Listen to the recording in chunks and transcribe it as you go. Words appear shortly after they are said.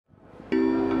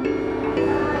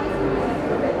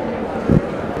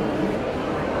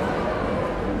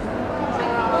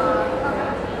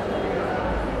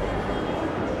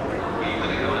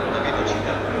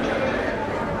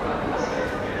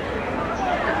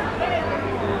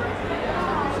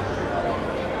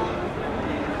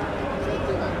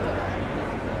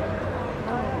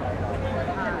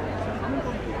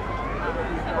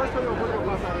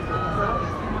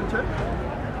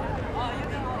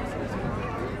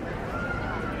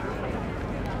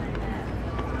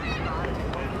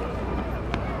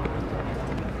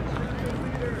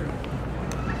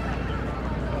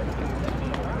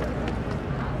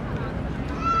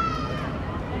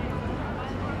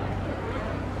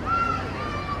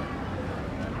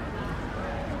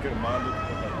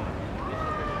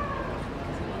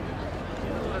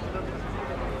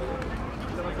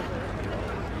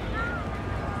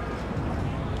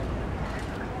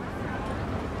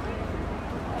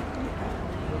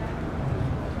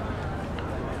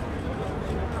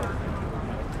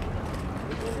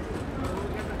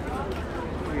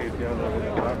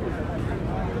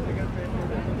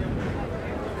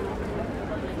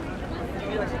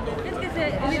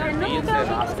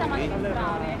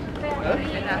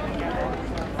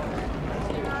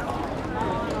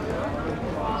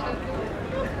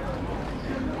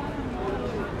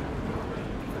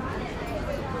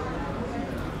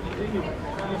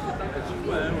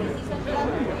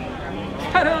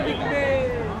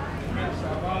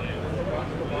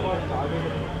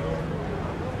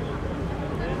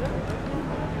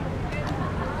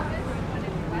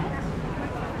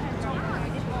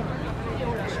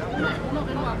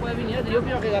Io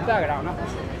prima che da te grana.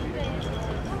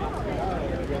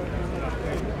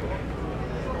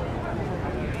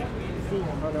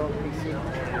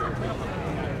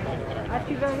 Ar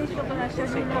fi venit și-o până așa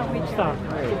și la mici.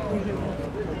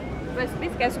 Vă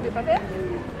spiți că ai subit pe fel?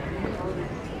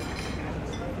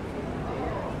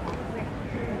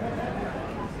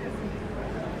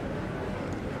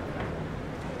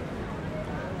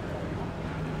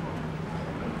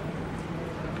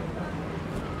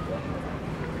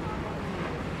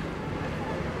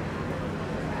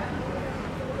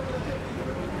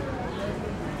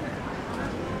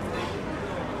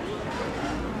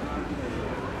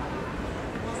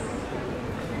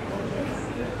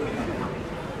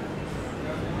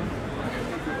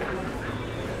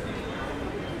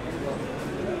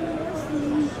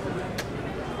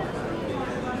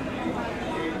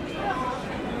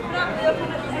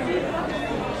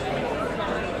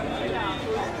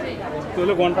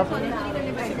 তুলে ঘন্টা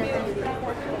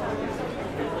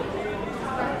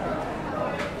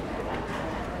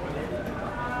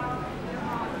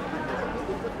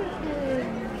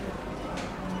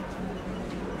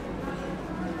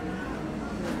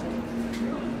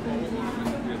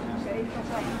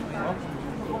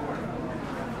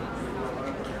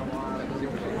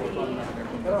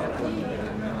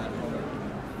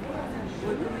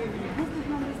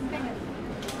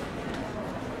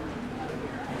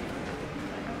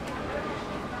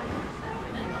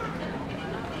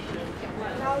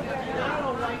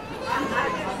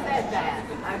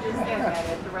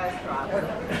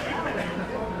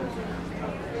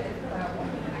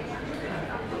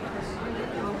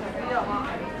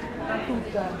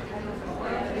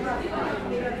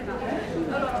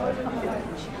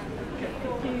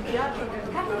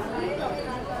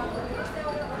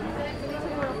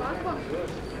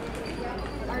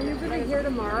Are you going to hear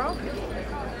tomorrow?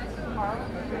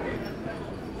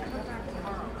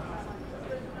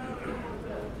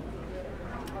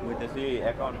 With the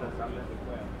account or something.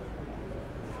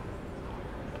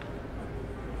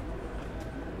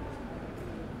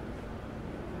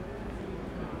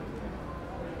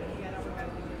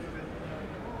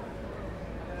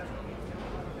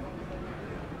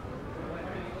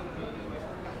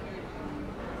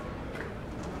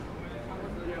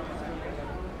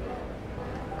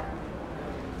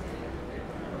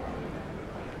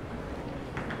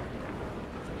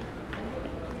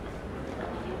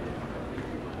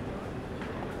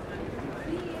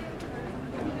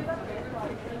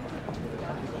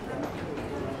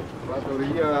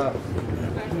 Trattoria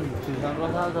ci sono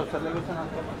rosato per le cose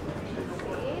nascoste.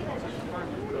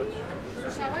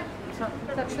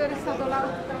 Tatuare stato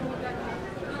l'altro.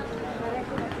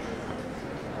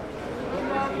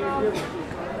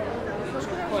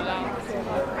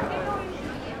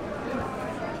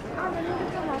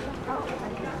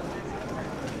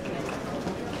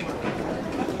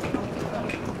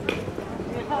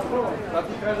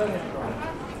 Fatti credo dentro.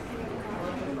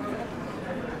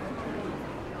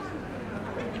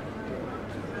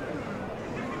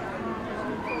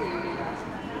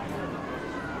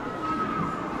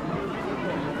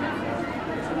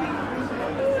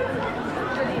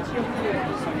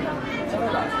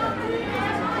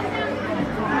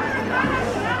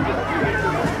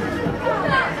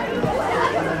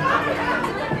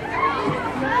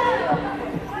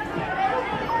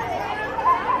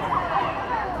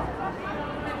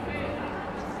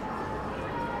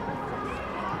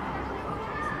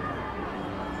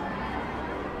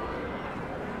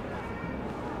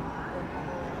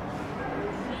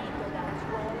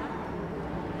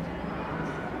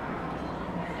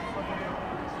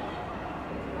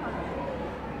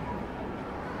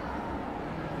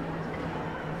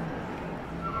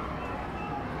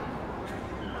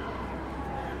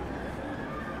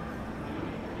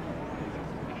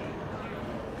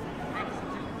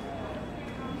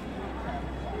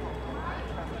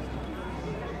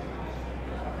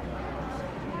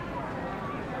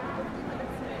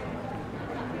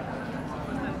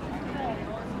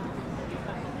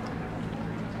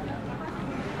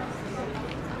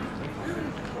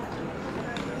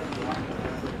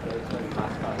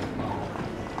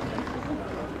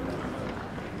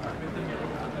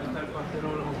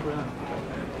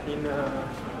 in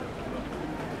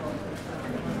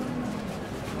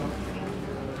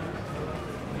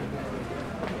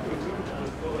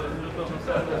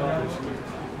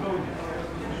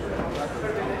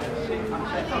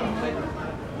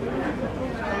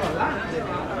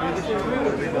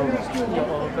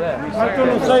Ma tu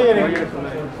non sai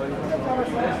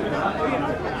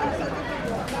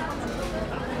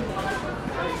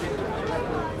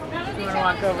You want to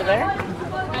walk over there?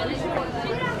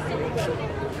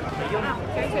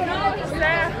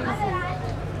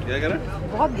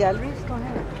 बहुत galleries तो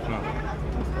हैं.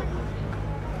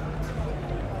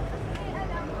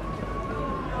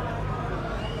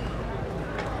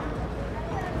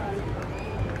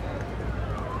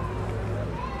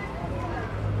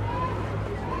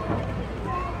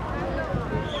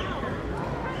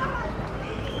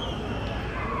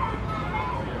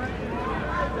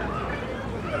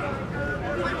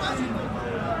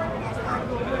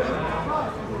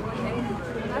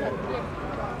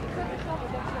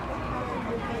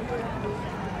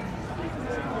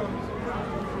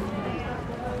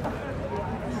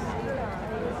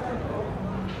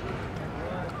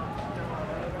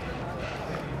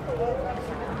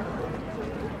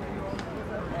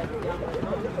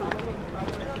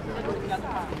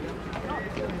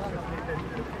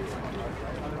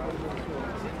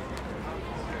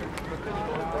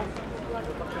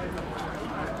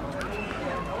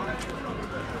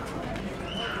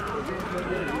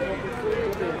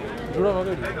 जुड़ा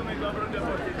होगा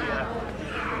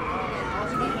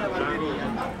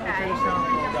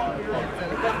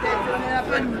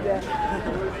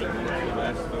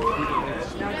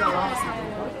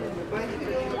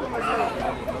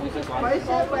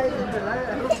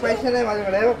पैसे नाही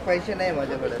माझ्याकडे पैसे नाही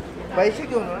माझ्याकडे पैसे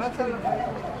घेऊन ना चल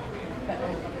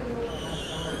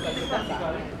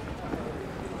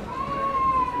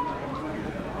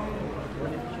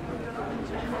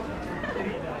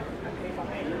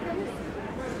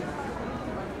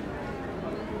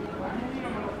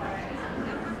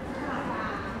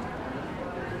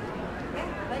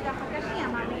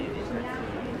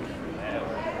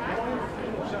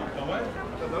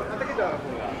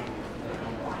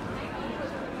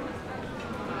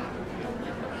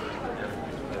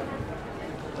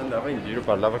andava in giro,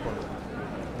 parlava con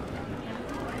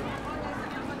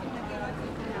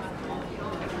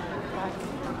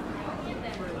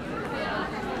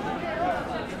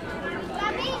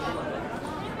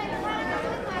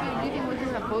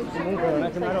comunque non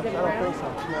è che me lo stavo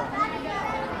pensando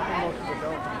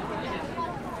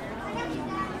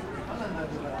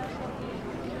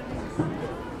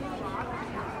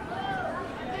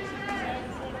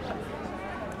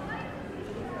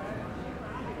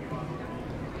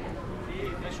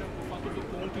adesso ho fatto 2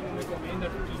 conti in un'encomenda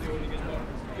tutti i giorni che sto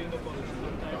prendo cose su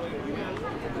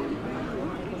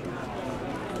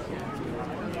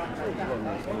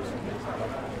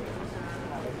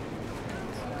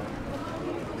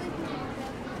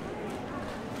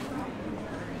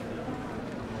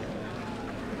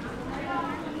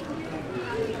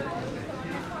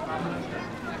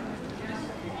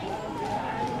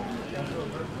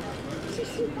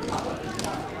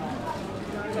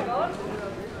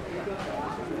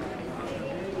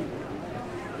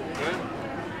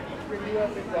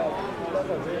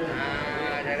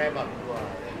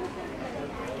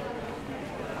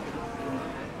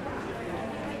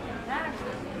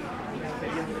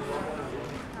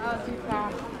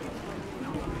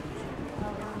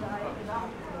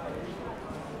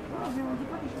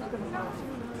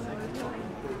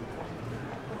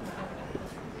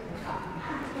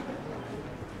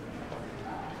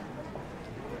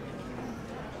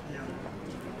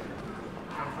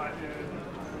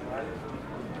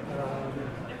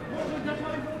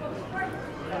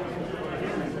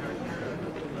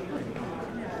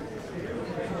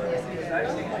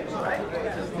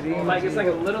like it's like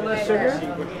a little less sugar.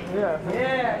 Yeah.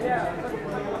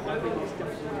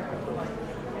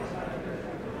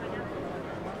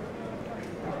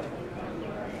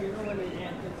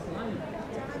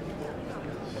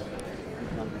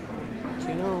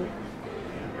 You know,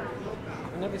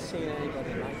 I've never seen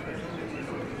anybody like it.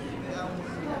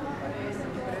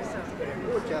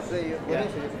 Yeah.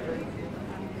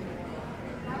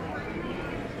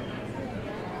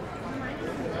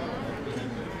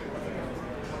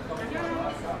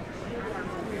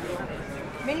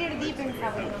 Venerdì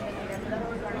pensavo.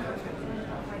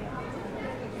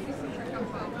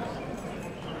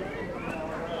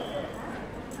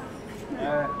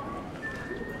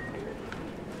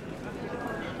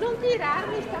 Non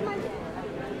tirarmi, sta male.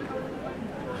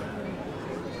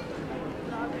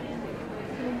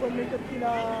 Non puoi metterti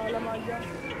la maglia.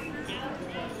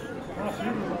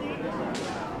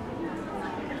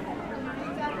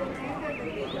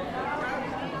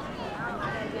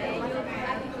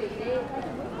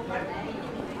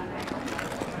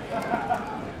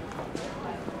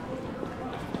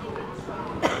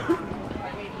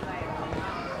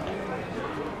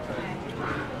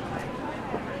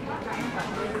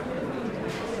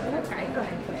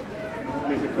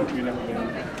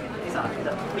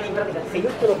 Esatto, quindi in pratica se io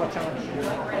te lo facciamo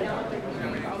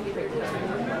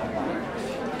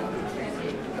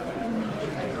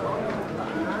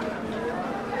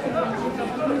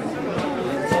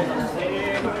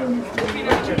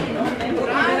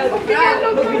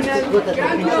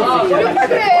Mio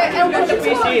padre è un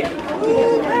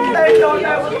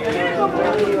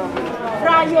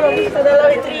Fra, io l'ho vista dalla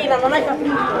vetrina, non hai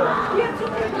capito?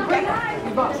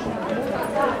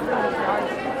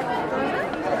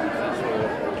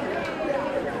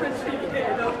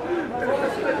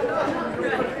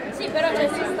 Sì, però c'è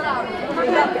si strano. Ma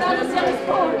siamo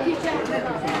sporchi,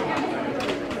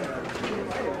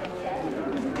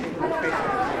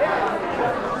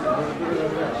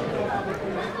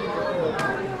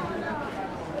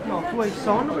 No, tu hai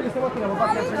sonno perché stavolta l'avevo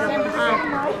fatta a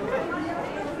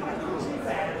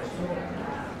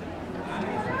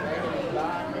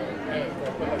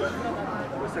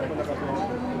Questa è quella che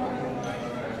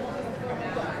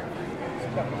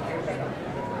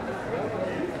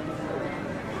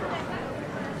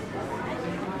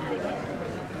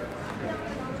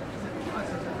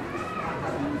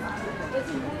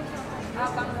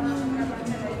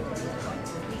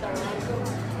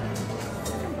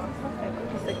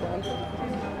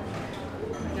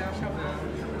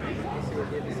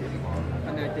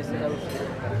Venice Santa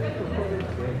Lucia.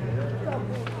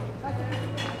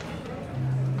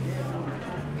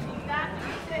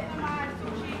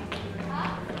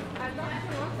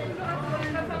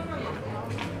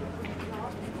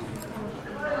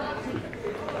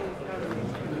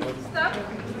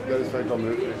 Ja, das wäre kaum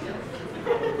möglich.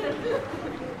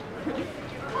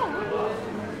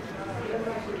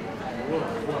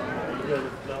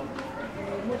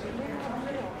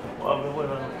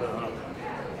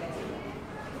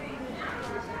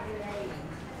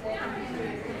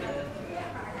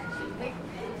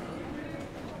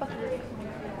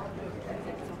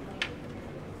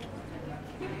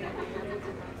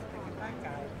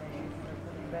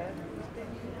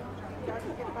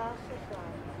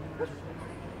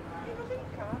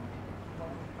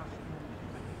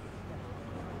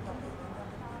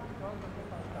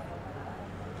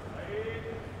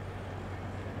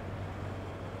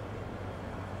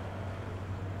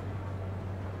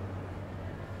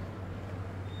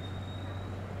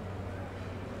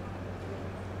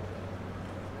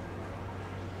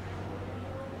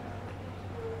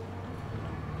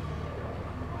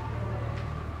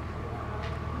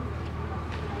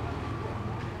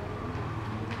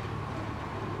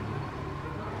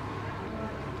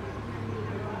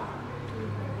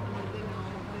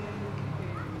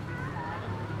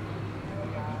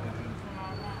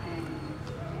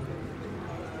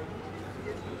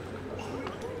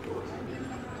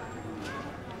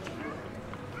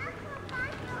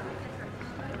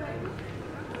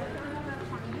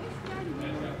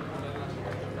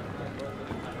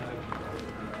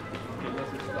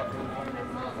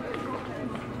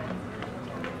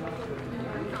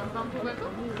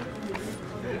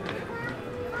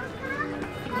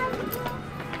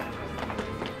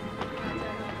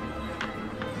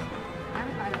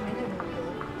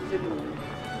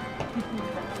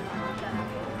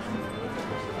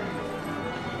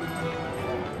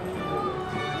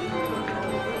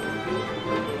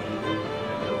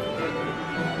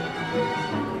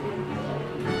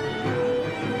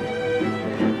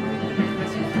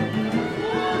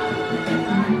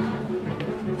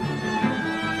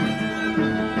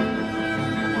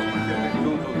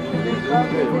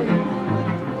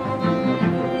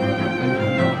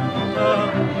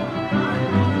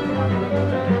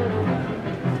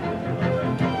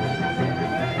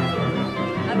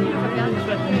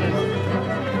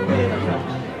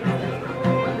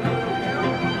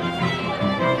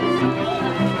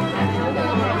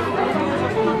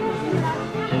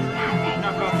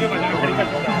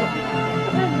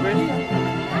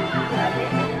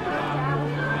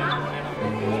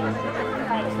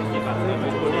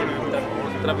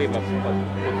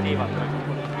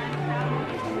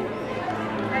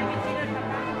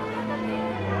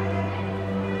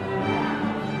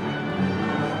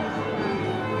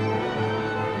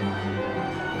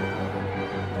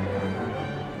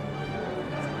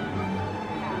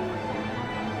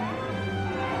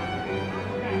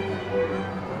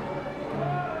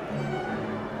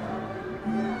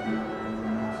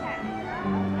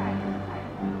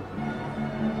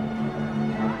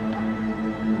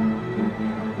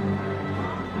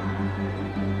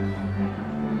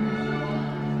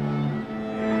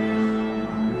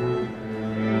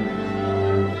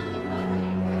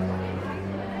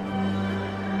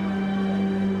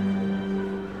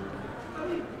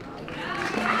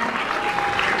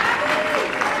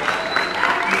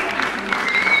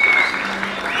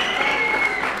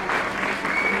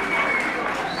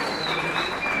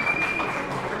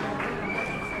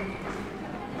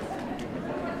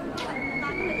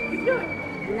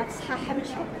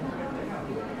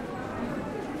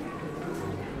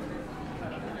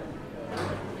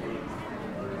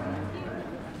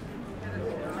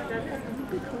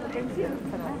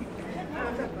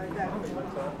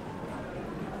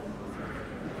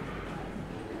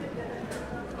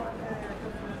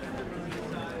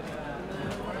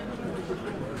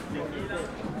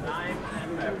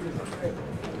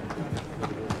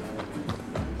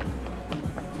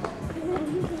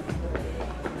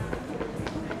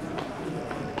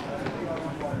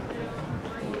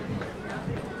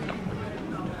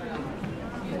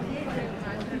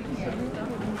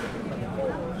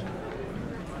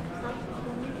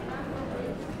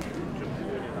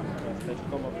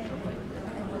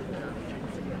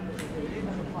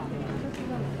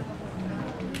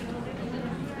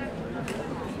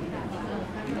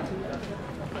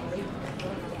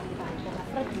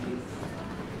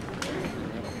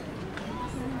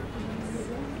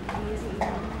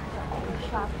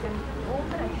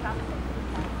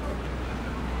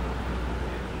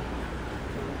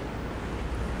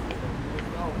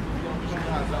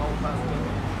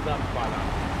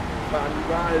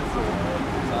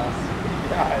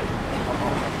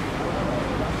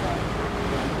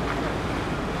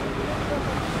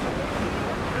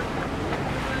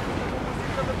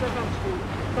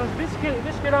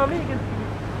 Visken av ligen.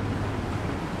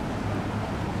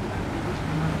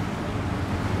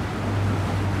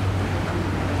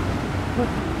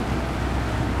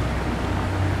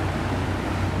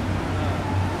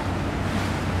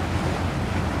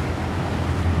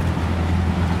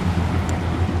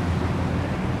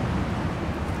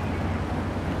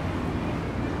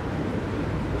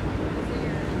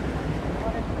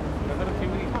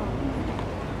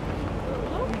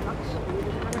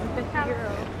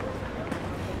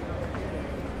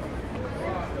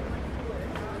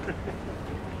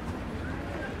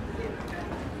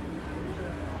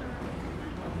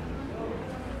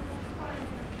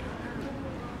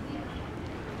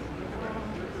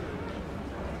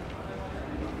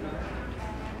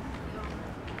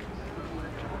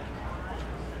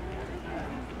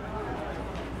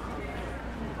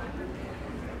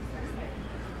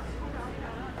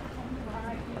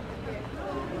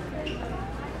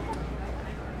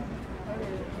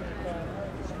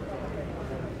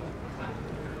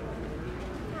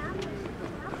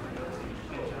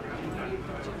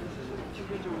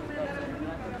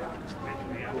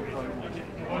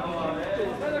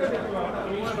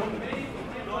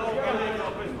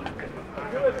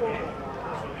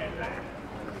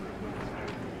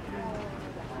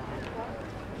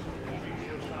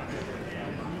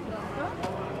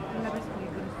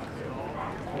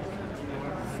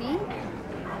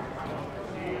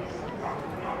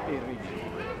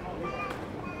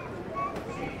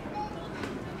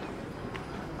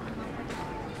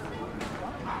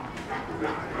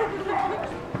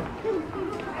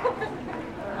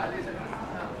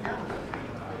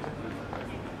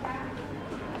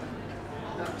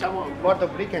 What the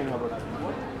brick and about?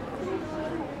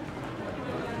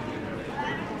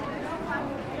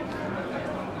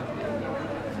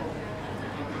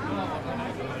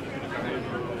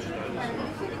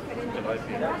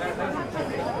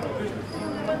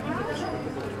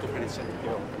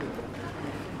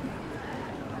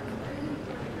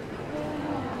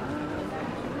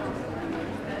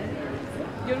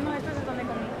 Yo no he hecho ese donde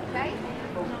comí. ¿Okay?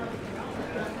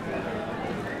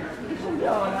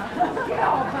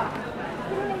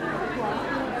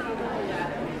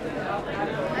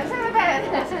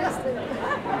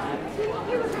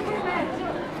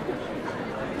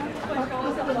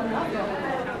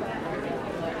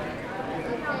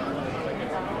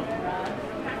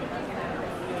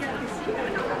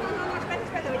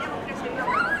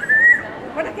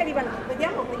 Guarda che arrivano,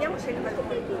 vediamo se arriva il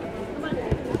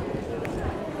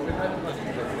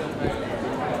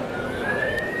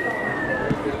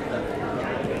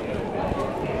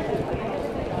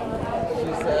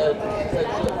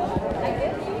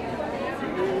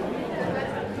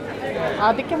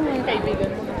Ah, di che non hai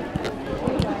vegan?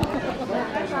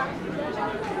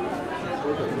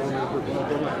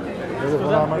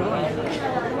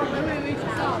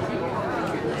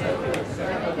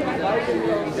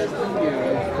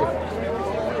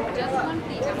 Just one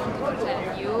thing I want to tell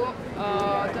you.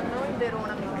 Don't know if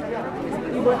Verona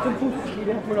Gli faccio un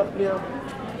possibile, me lo apriamo.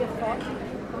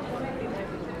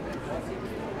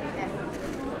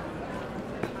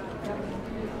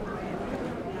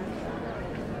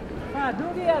 Ah,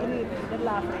 dove arrivi?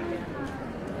 Dell'Africa?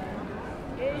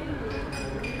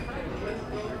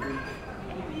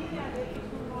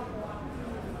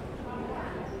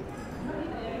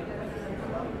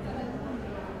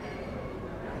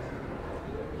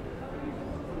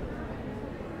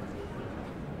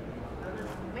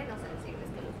 menos sensibles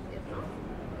que los pies, ¿no?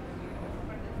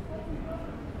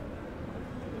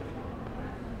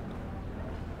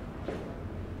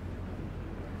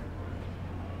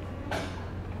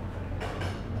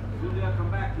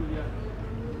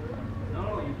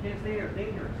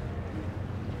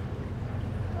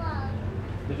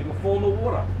 fall in the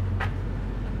water.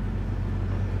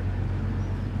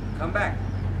 Come back.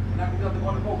 Now we got the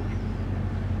one boat.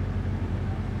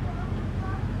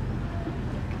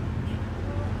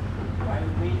 Why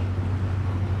we?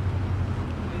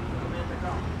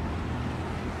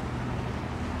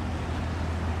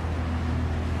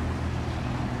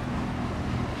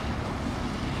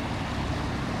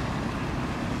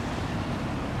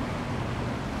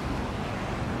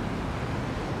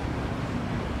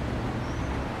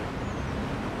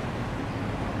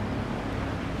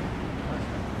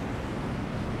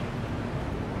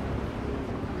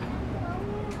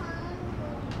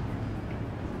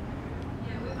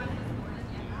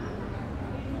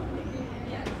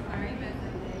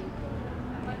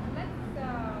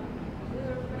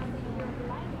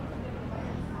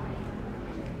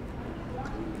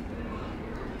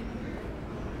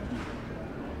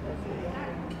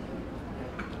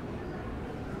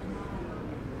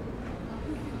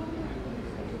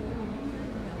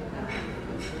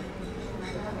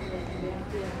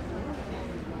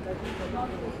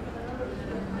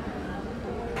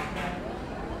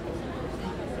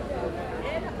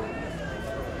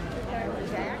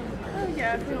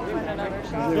 Yeah, if we don't find another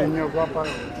shop. Disegno qua poi.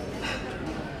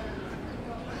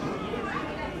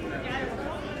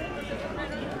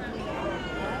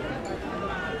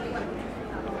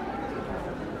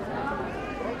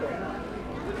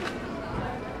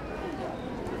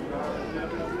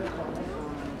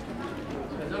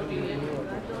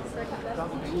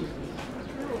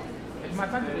 Ma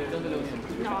tanto le donne le usiamo?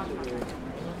 No.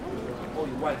 Oh,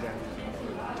 uguale.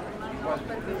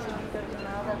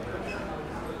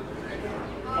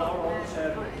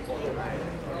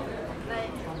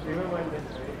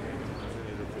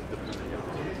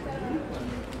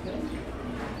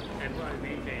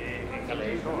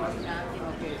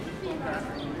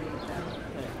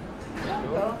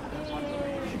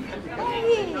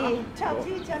 Ehi, ciao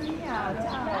figlia mia,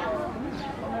 ciao.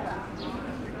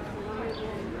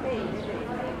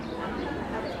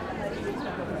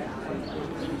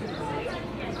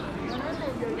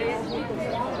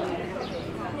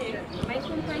 Ma in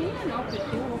compagnia no,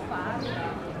 perché uno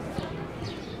parla.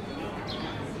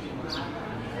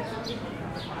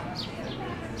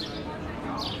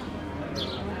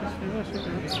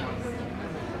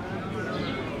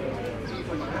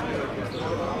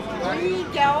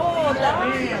 Minchia, oh,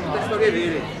 dai! Queste storie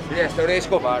vere, le storie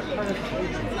scoperte.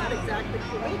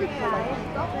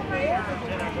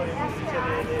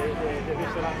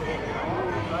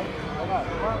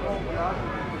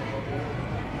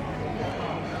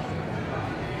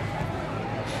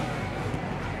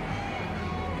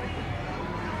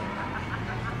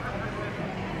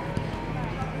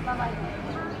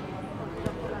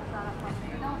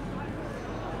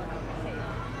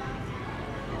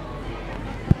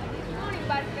 Non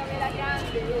imbarcami la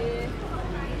grande.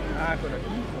 Ah, quella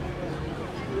lì.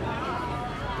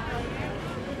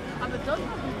 Aber dort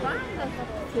noch die Bahn, das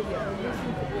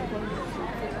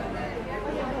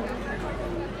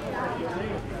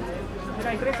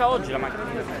Era in Grecia oggi la macchina.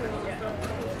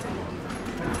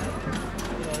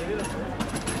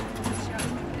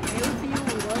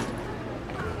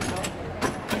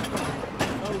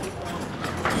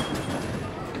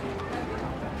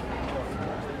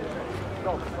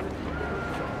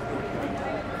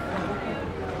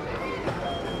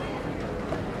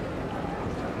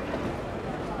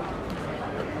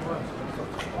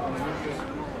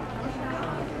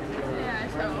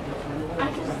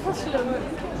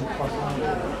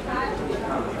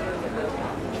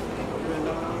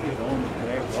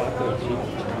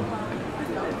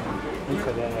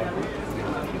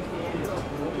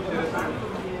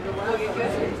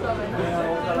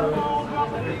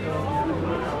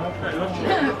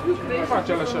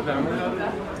 Faccia lasciare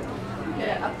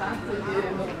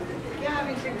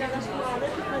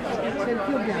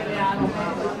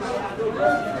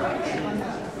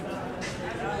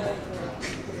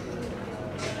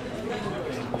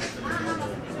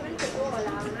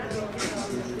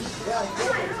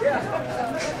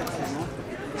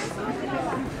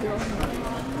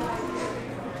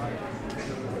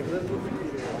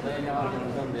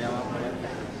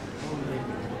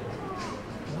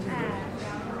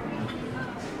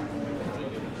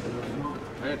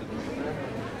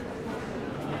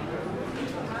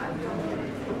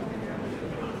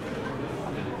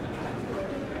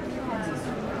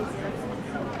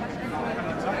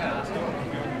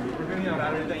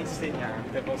da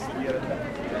insegnante, posso dire.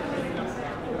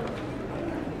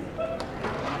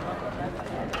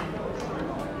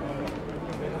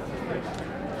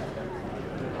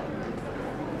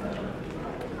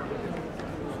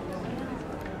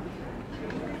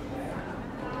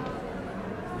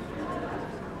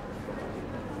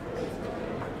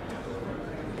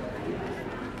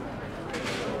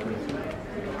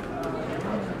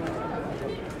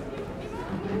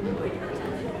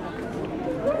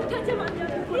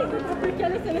 Perché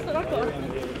le se ne sono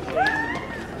accorti.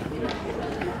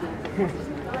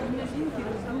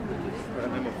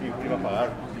 Andiamo prima a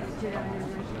pagare.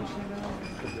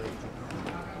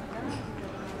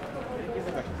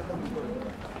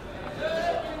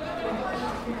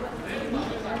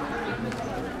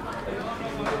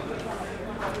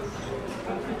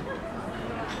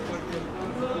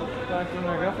 Anche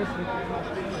una graffa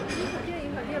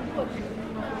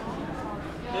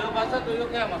Io ho passato, io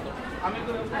chiamato.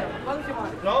 Amico mio. Quando si muore?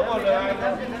 No, vuole.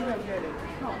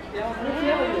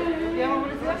 Chiama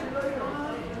polizia?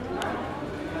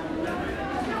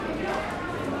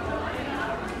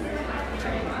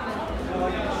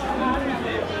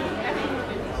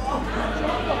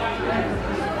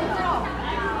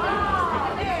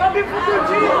 Fammi fare un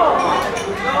giro!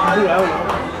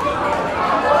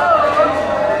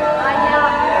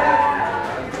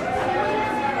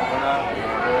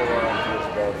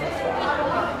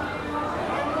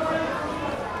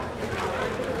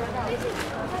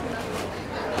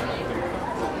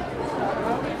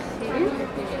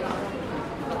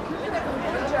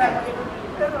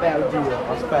 Beh, oddio,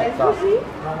 aspetta.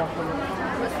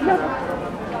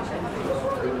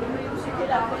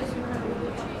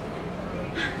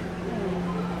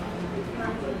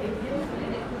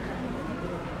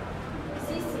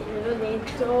 Sì, sì, ve l'ho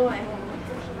detto.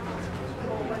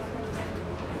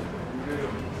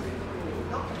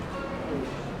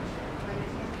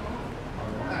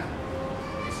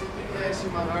 Se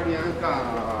magari anche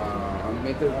a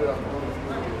mettere la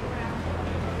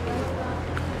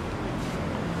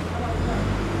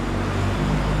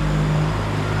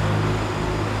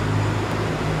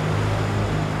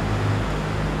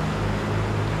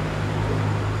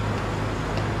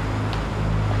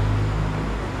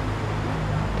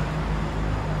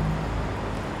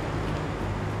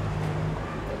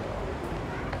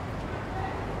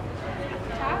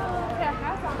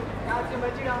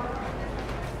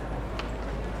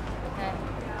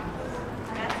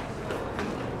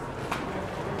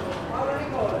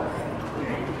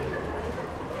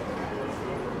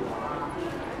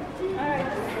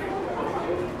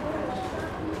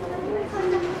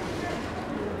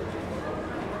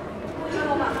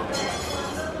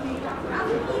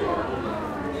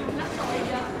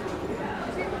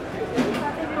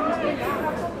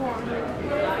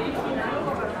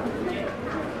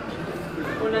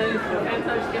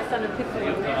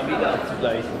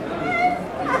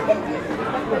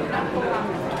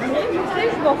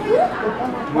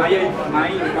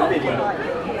Mai il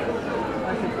capellino.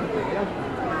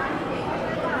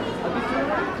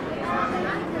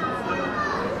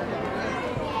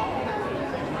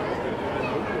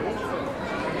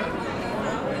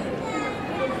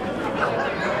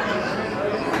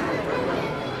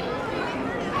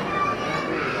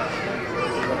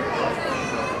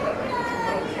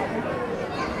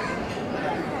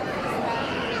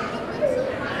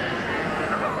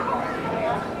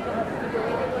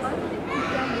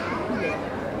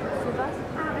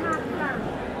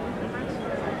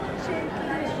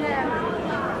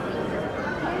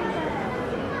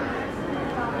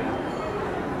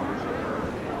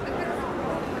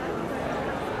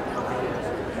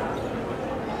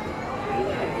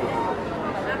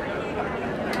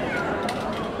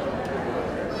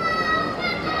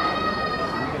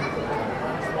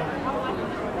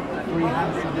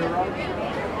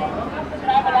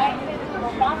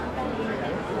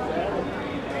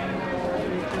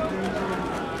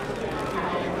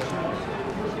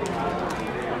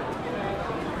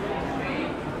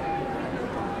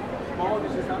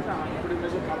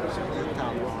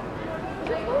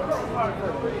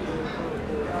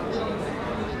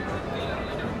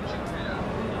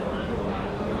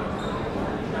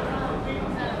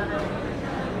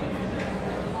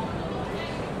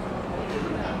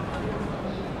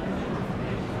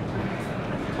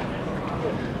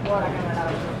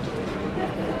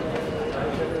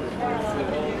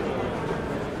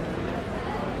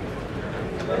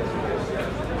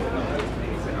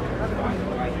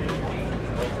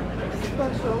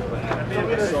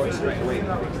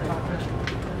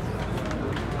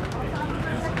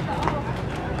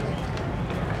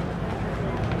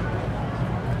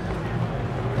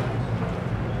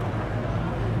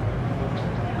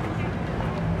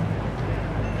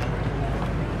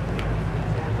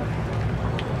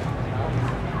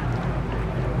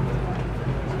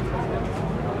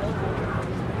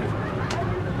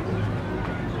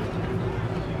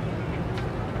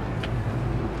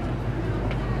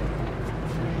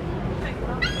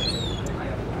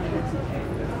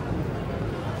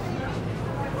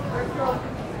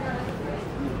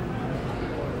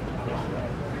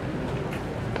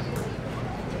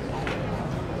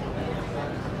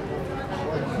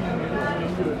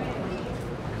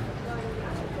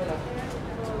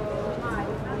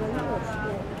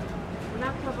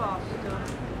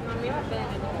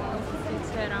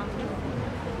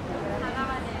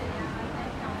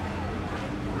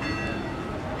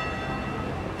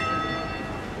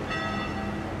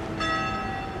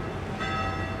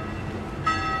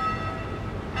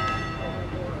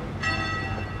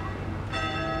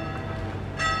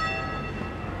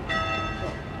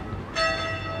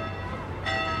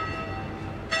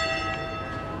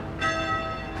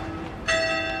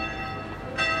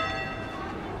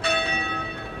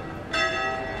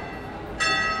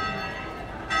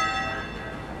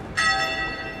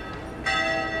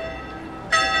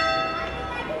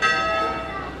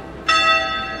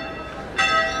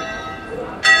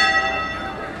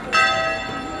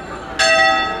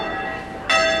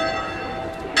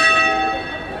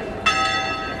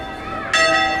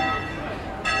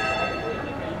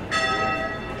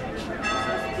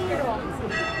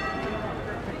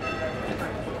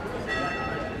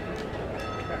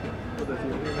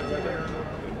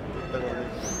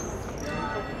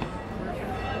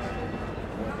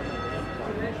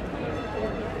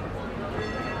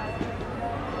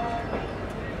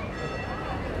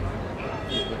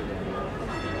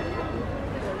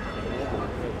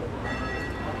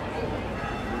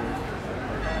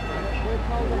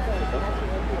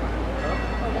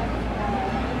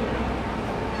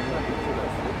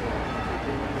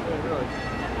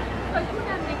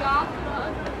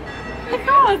 Che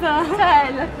cosa?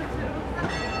 Cioè,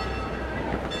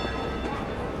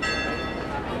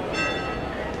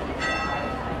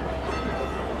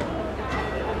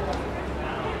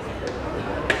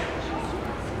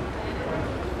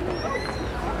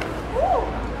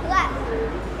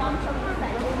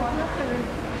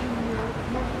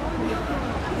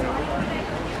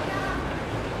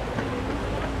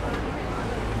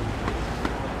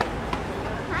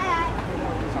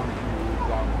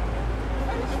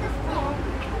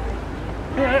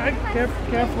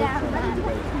 Careful.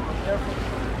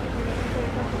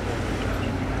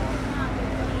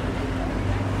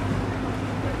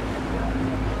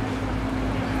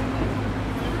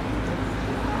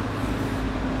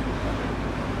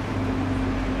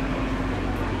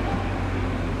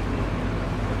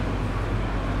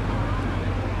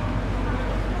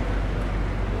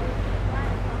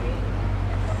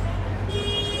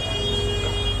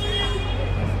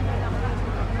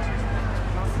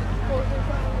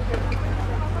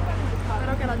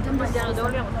 spero che la gente sia dove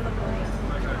vogliamo andare.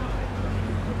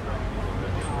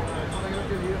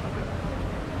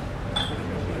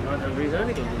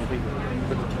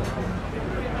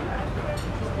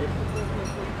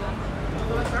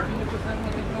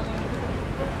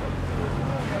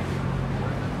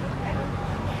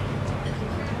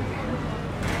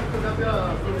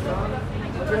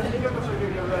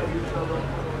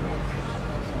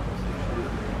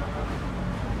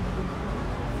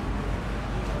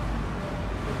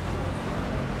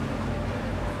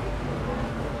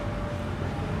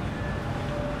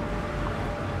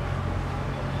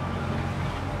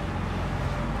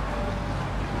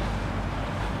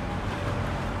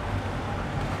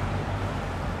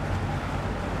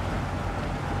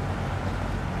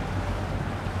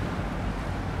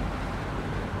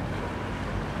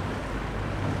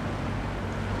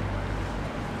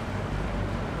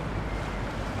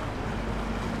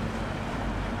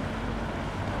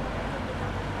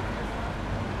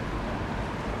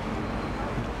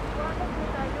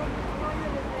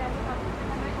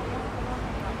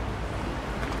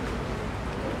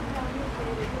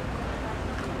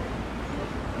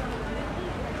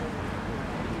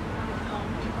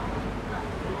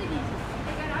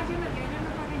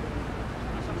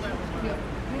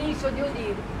 Nisso di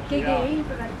Udine. Che gay?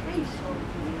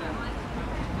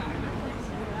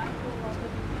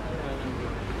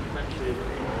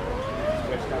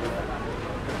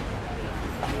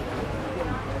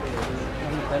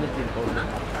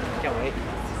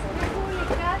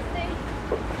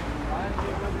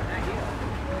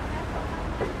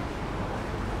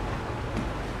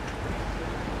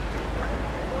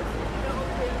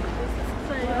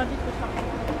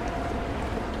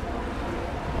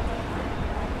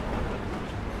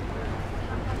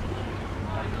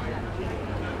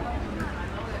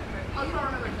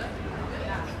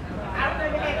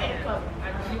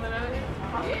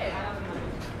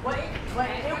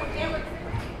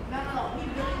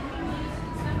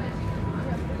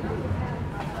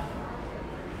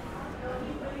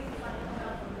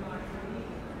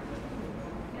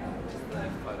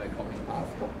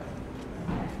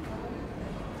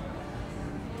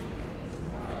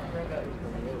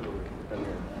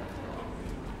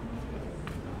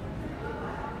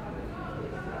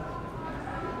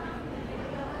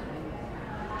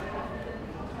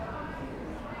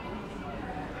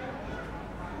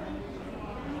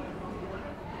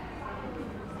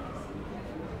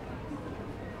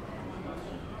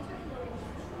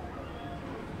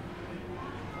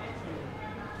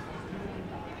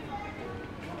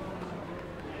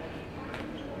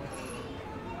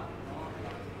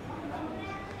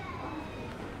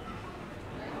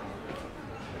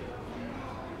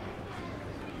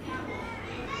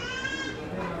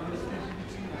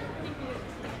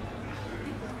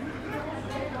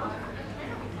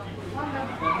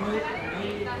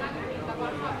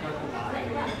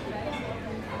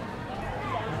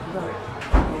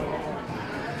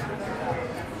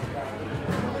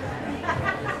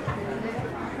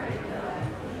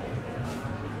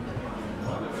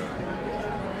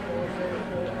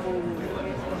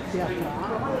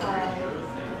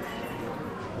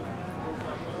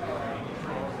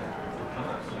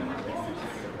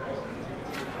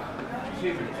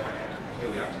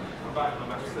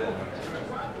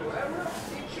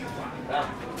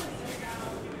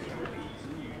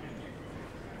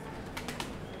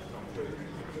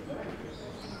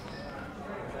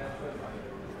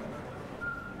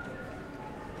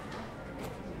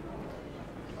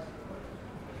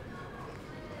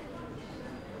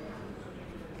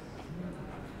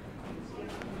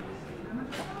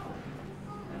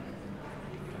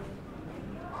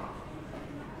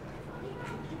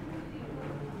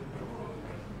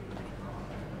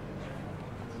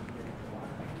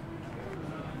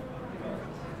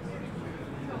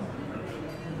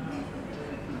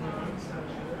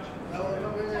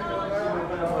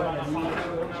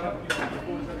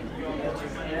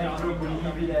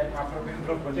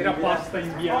 Era pasta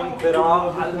in bianco.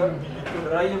 Però, allora,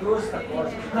 però io questa cosa,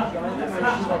 praticamente non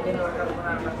riuscivo a tenere la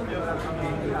carbonara, la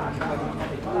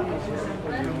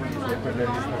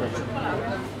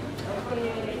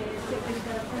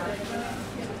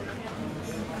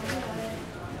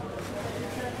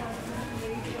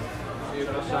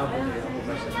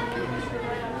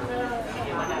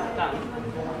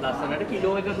ලස්සනට කිලෝ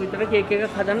එකක විතර කේක්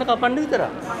එකක් හදන්න කපන්න විතරයි.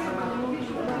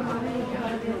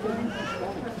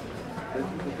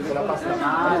 La pasta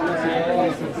madre,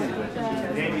 sì.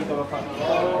 Lievito lo fa.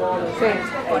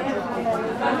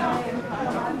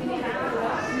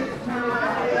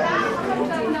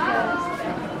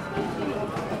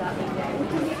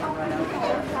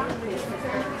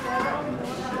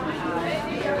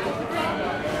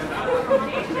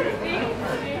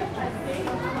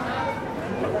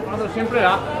 Vado sempre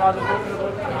là, vado proprio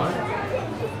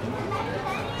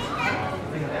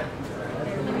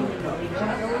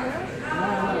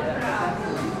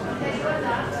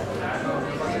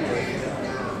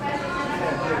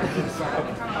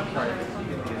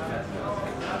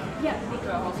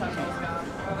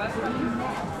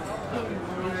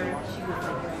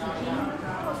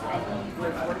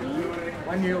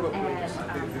One euro please.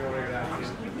 Attenzione, grazie.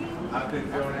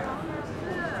 Attenzione.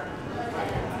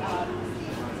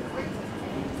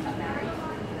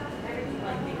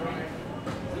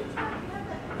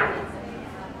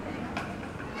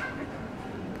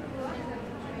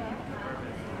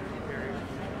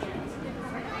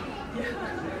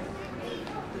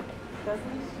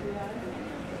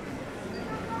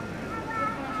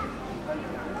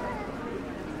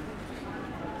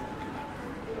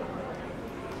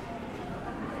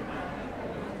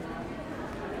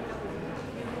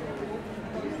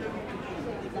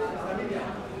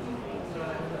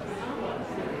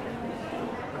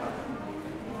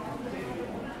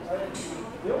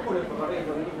 Io volevo parlare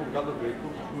con un caldo greco,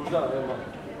 scusate, ma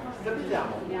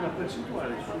Stabiliamo una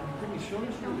percentuale su commissione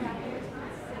sul vino.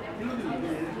 E lo devi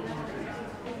vedere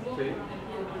sì.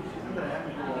 Andrea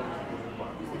mi vuole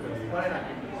qual è la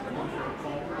commissione?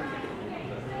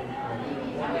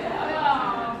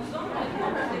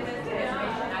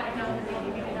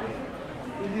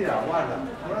 Mi dirà, guarda,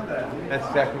 non Andrea,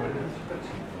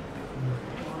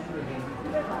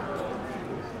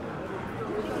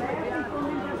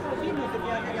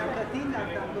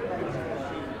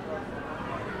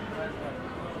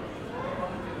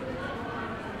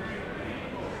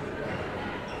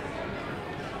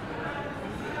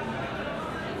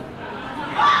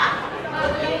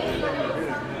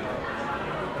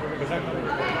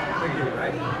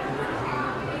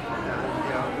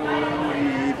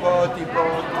 tipo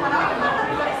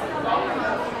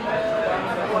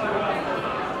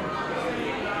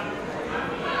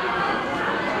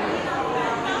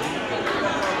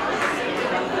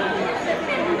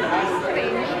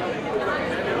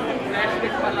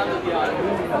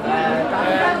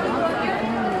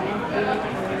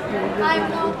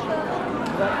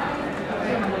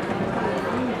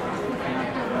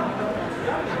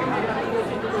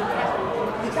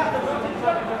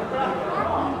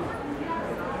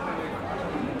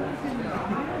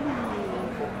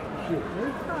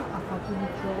Questa ha fatto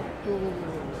 18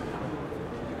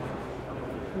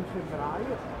 in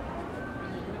febbraio.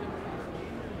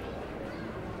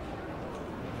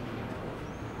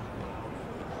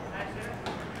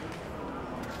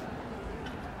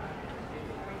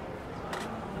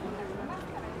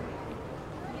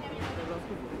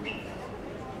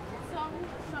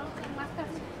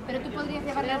 Pero tú podrías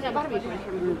llevarle a Barbie, por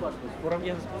ejemplo.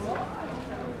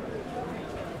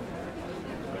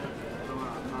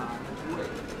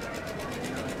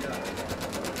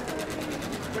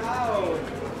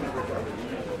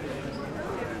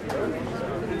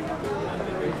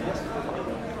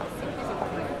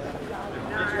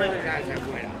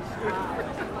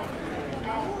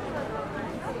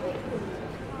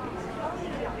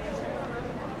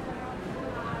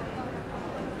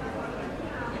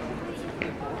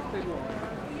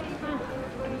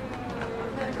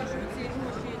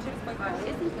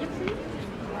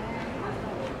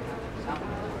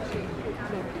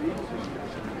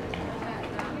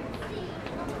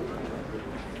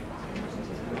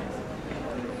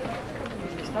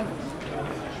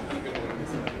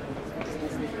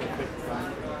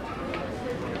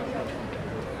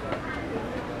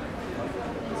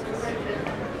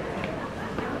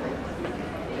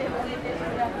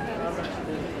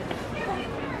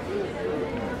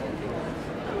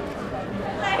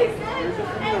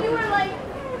 And you were like,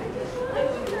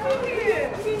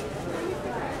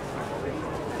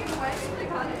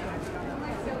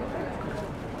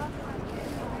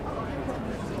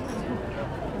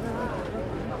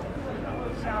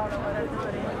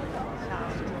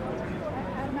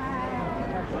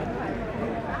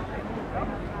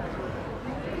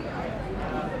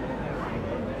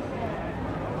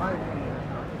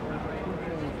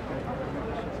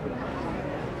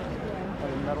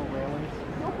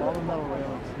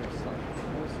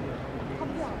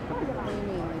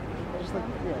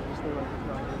 Yeah, just they like it's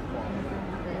not good quality.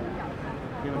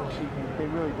 You know, cheapy. They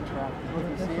really detract. Look,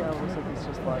 you see how it looks like it's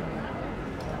just like.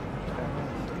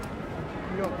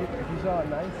 You don't get if you saw it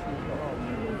nice, you go home.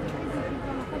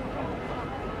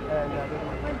 And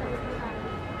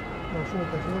no, sono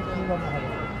presenti in una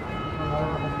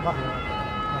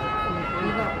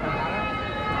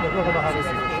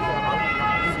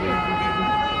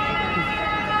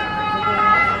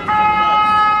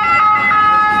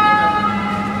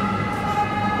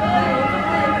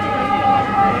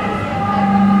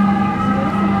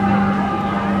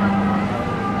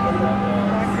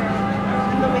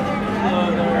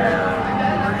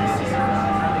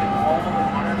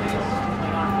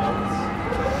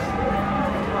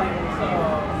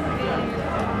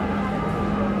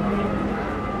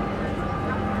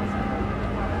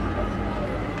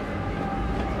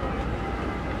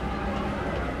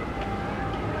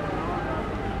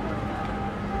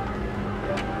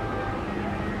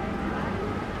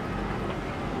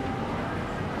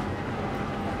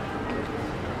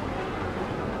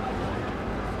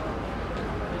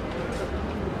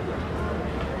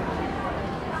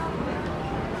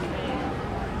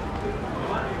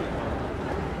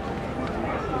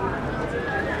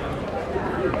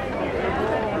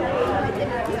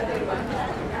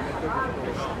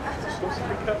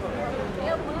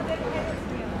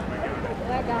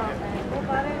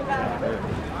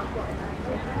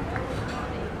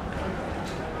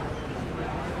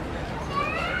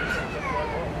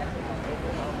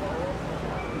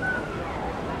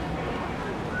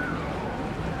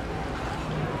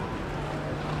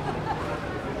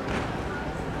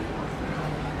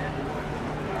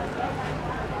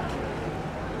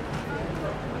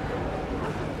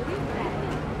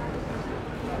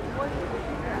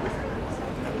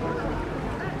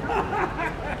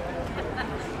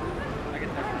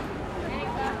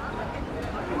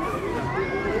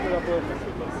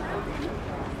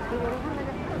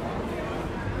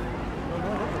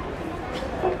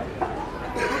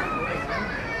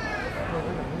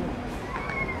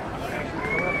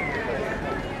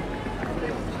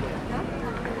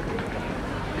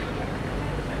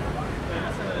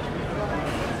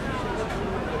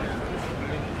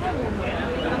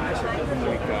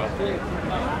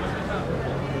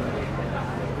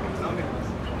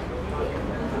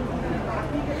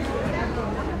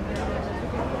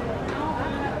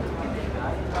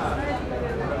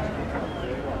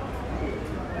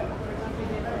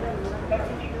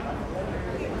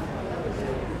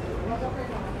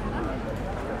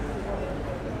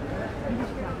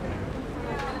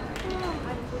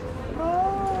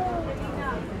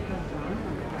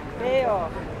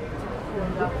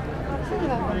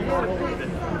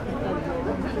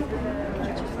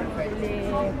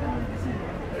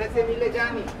Grazie mille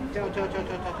Gianni. Ciao ciao ciao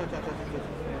ciao ciao ciao ciao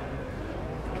ciao.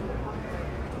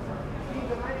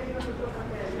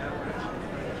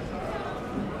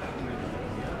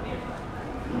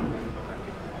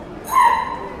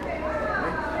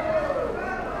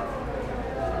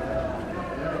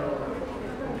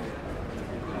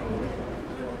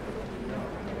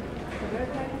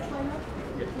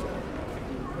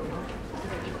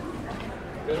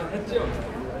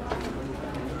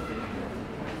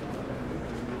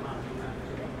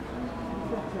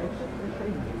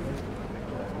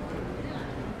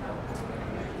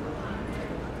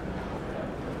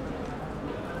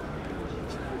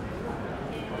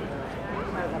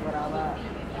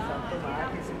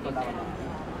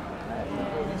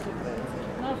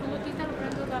 No, sono tutta lo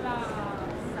prendo dalla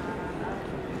Sara.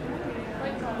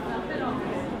 Poi cosa, però.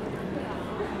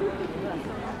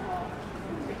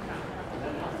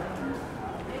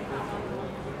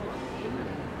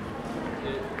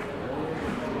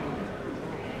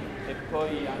 E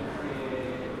poi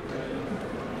anche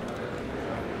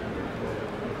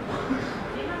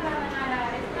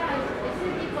Ese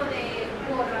tipo de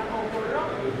gorra o gorro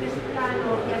que es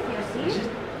plano y hacia así.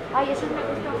 Ay, eso me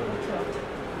gusta mucho.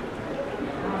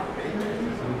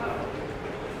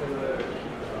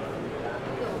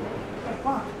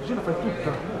 Così la fai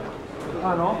tutta?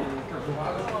 Ah no?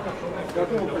 Ya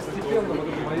tengo prestigiando lo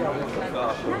que tu María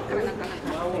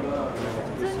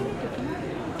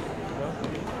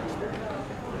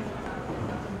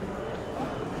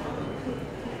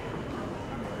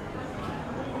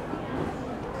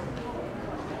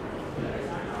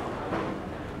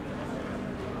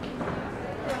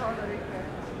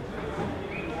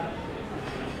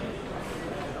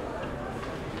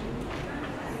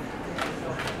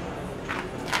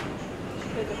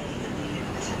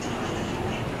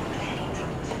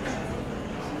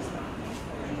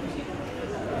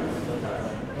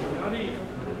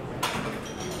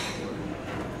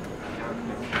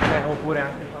pure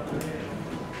anche.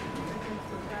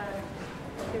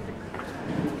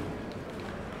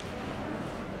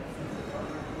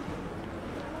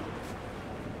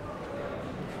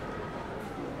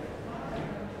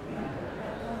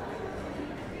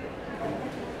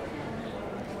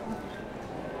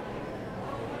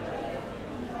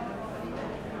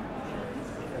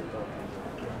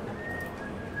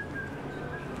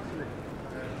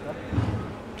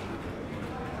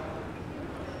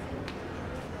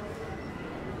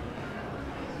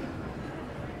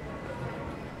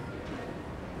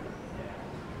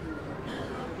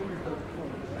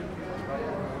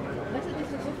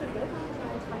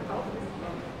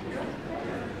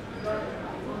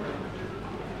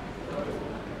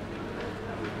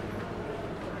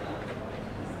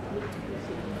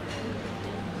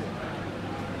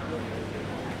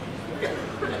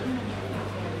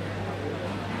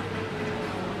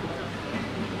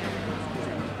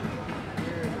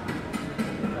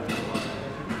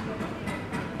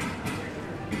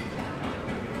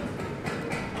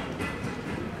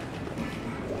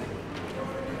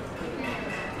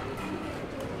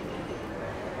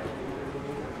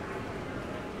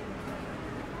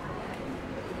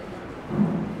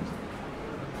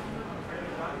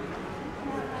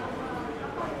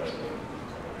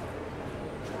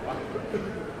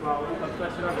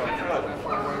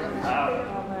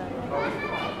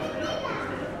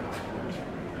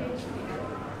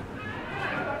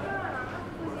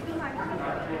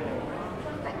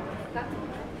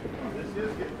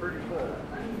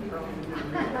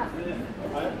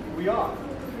 We are.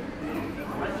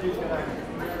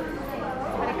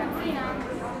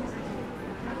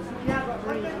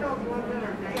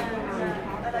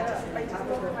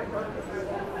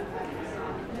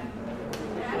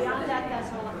 Beyond that,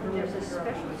 that's all. There's a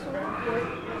special sort of wood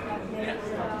that makes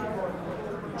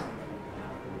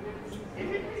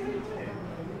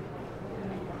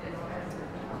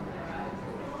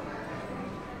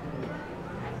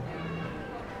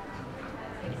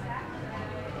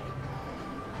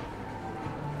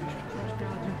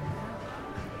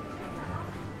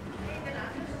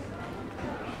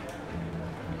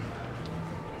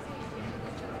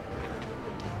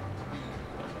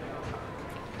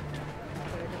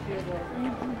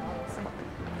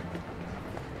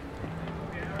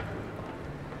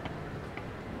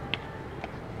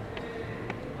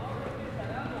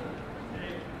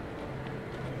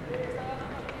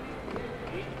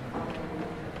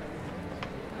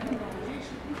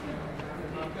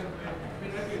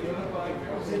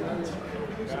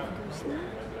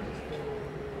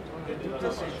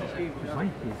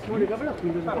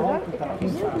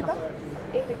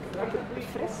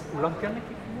Hoe lang ken ik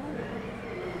je?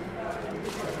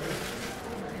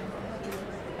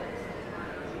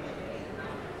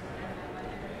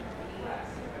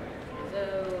 So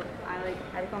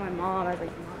I called my mom. I was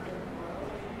like, Mom.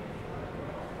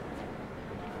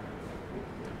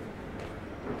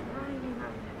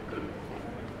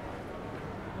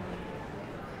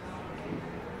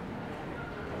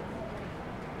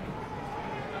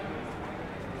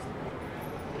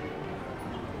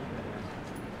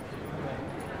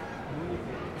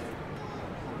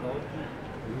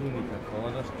 L'unica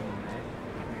cosa secondo me.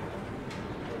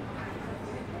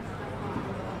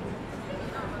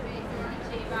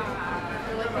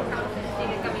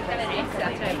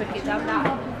 Cioè perché da un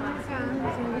lato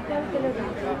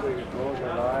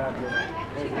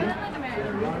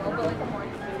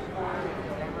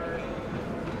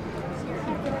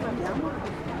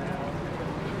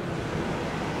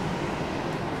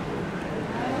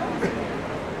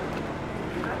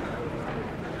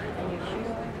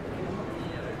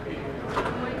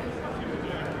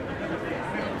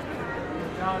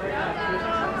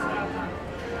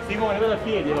Simone, vado a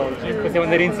piedi oggi, possiamo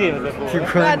andare insieme se vuoi.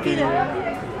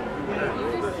 50.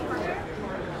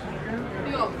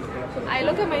 I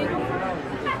look at my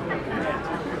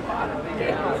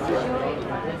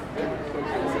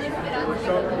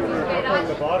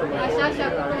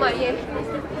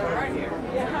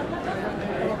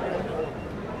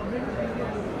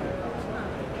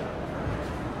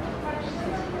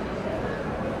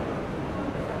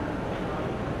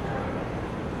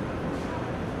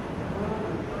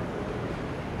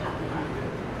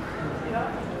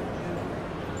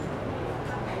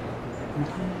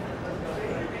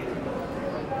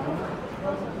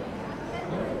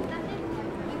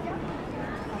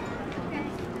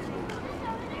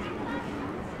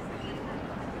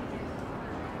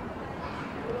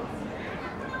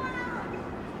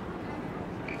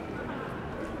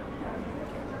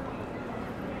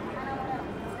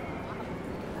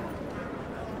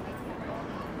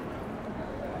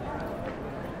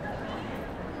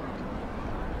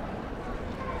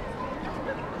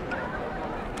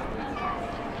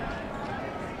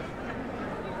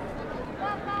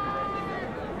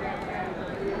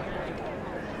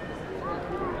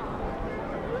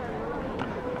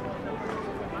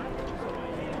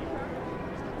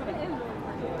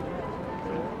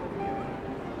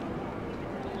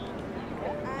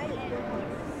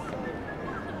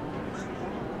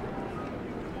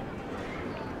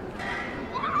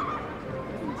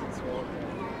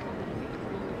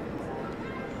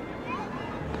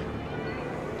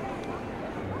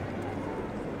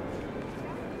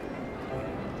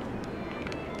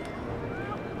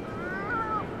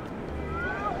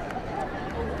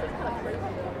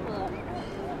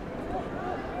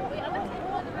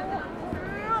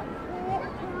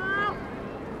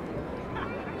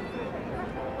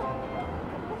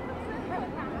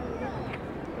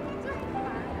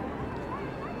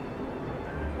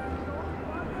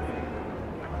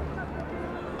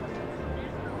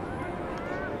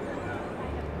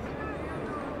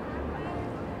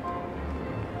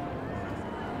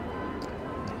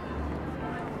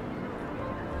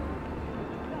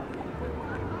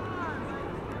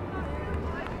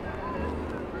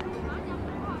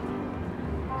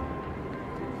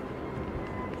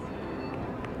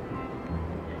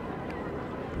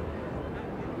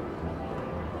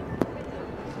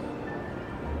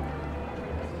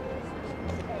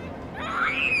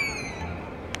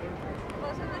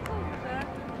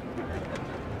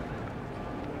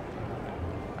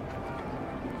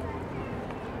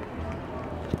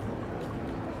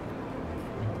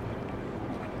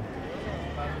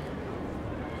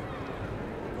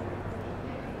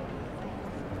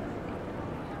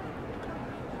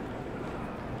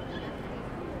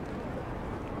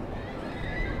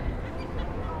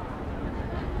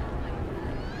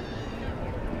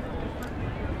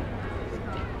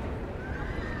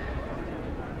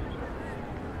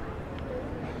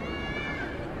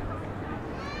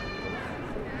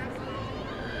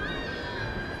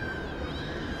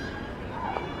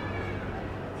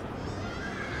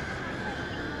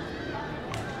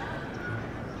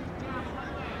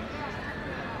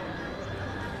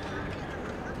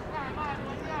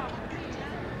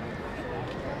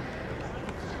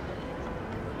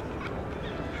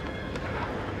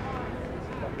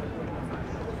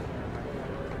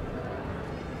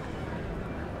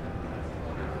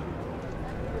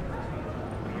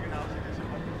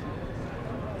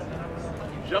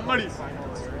Jean-Marie.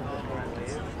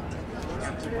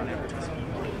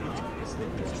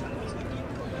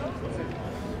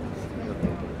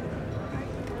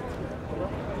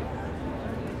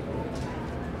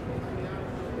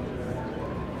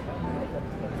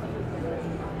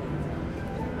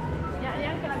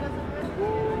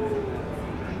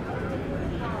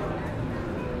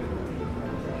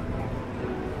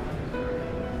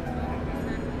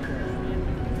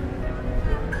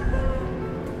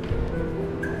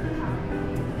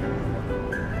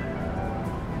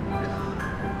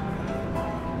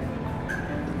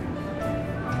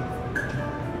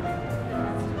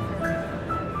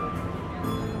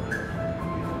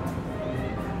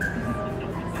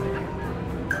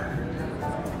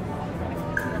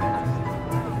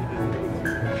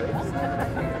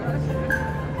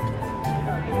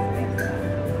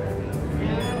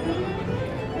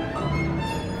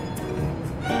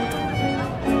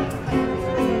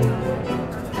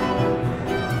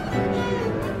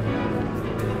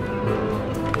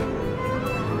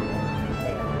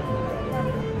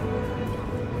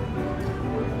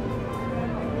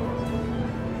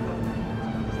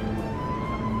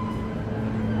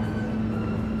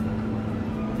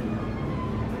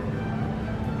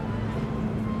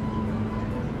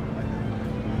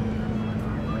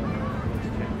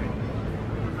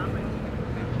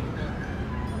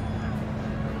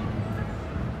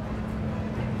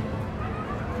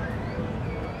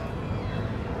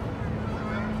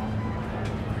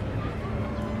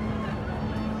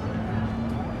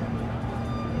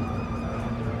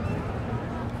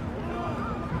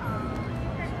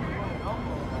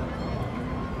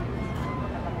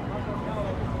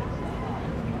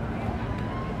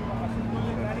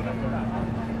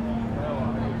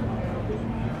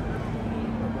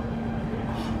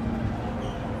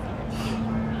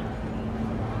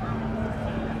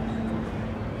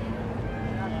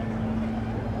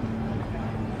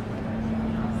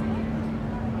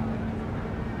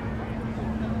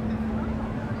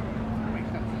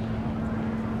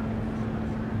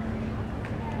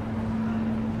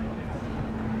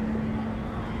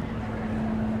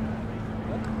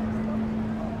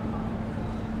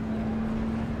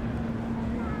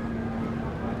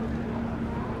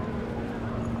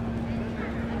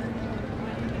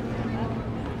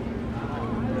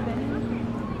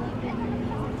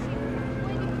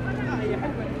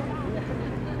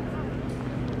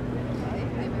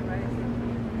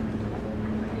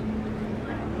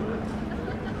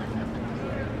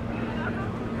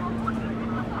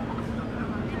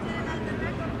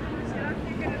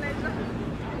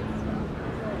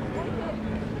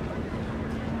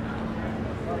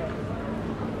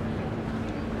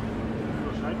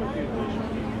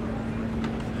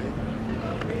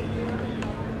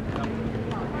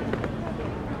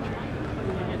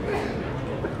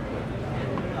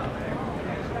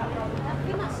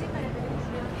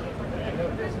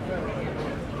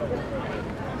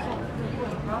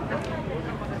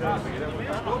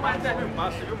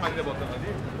 Massa, viu? Mas botando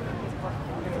ali.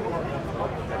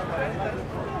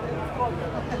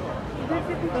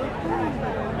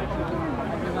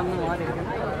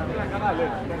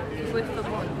 Questo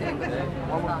ponte.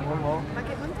 Ma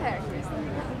che ponte è questo?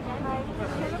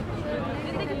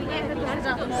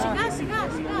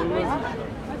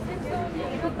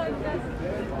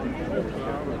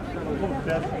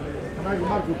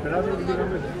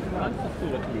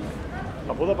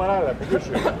 Θα πω τα παράλληλα, ποιο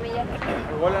σου είναι.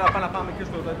 Εγώ λέω να πάω να πάμε και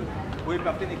στο που είπε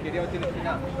αυτή η κυρία ότι είναι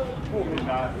φθηνά. Πού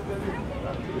μιλά.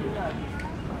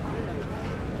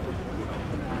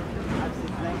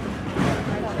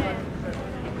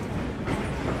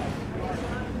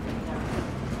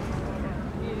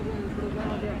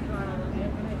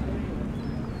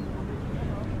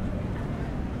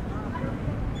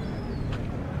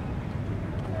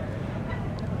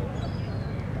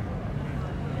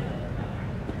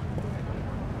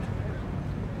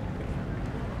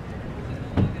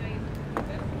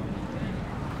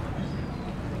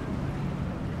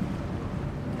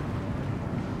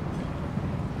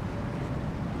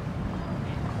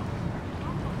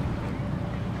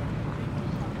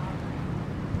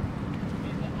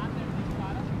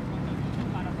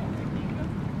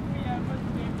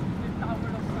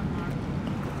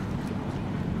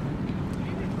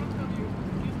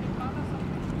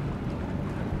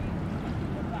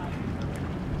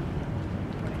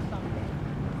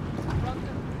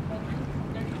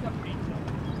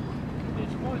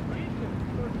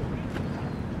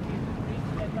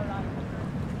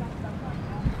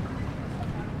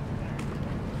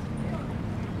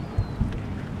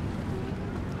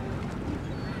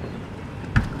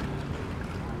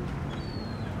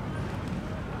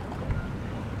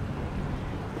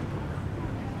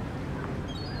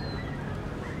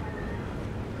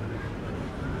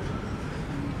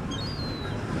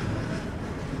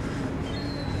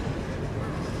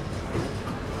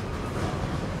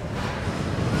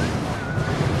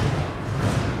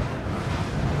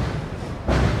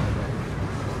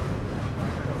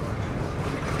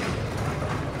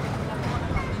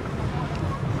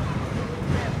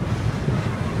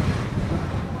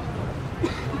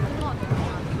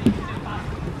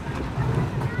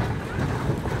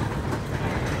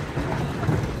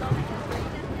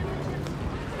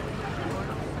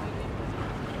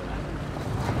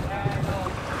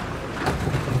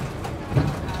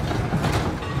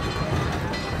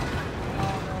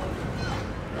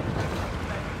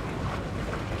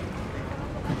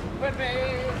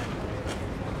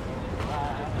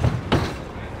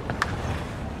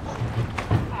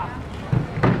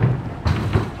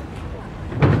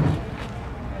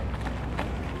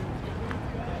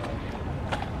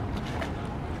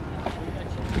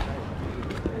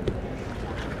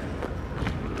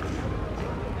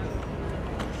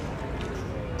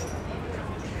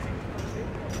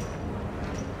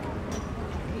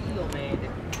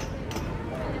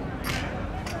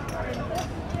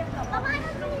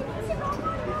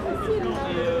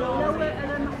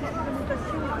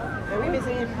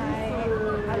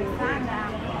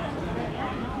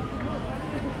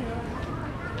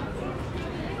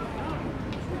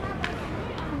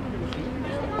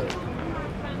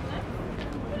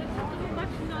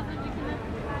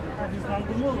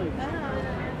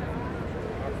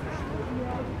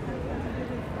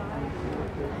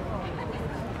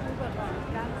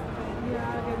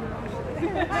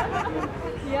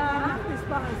 Ja, viel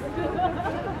Spaß.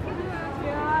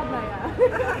 Ja, naja.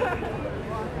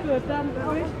 Gut, dann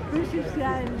wünsche ich dir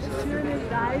eine schöne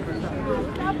Reise.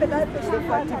 Ja, bleibt es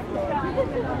sofort.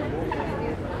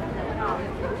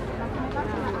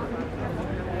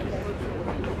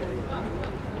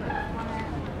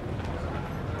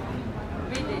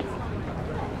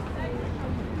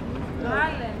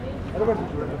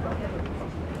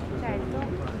 Certo.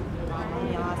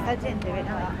 Sta gente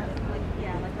veramente.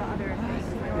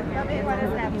 Vabbè,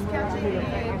 guarda, mi spiace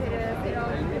però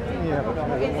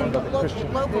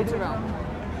local to Rome.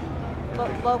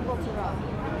 Local to Rome.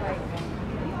 Right.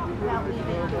 Now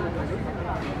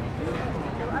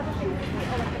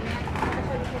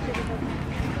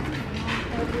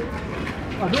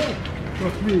Ah non,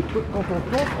 quand on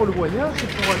t'offre le voyage, c'est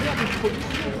pour aller à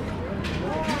l'exposition.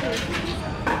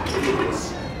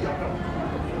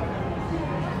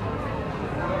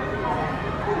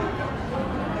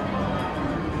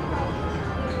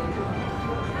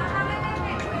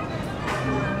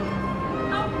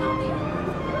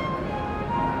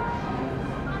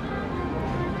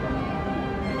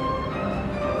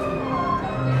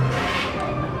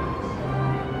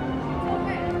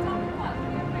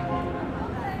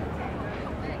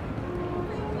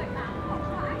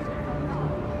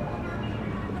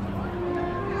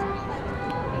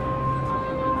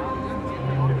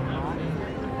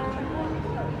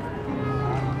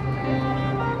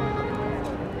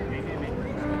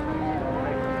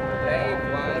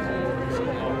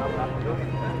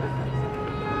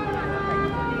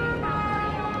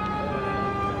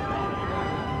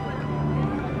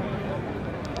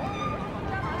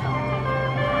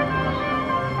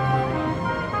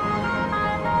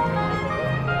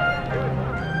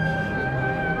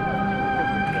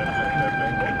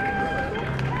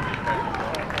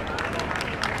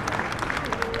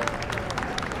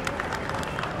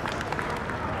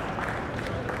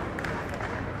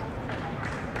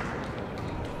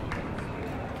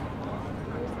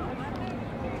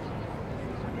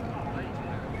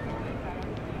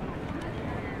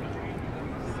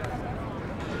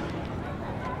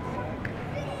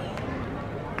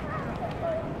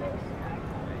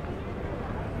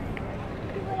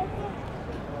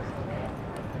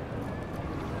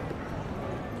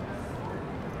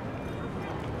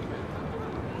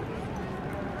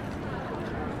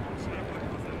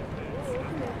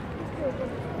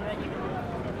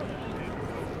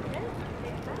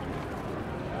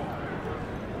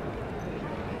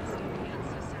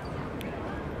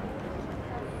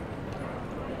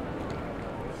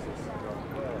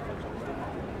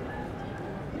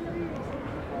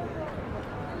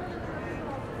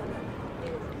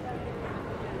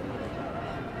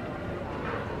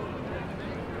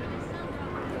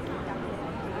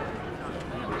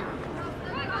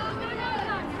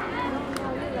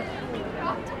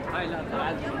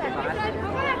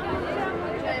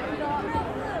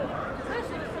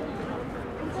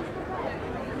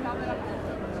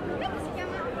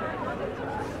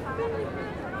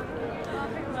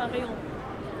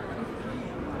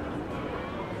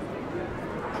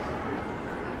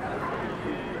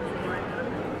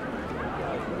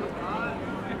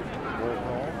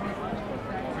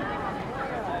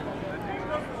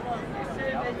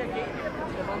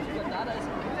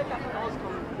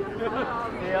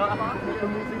 Ja, mit der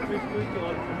Musik bin ich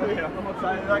durchgerannt. Ja, kann man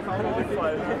sagen, da kann man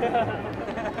ausfallen.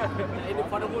 Eine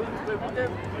Vorderrunde ist bei Bitte,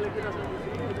 vielleicht geht das noch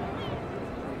nicht.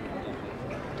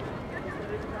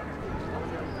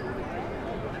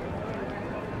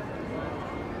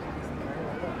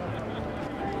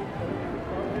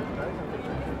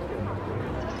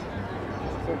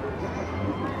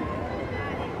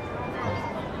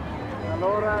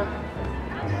 Allora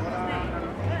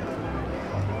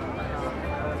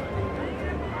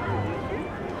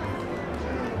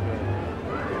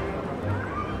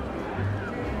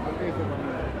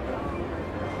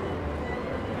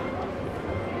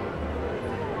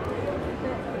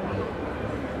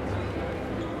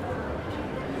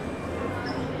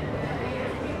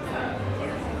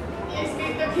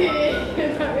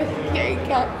Che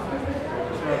cazzo.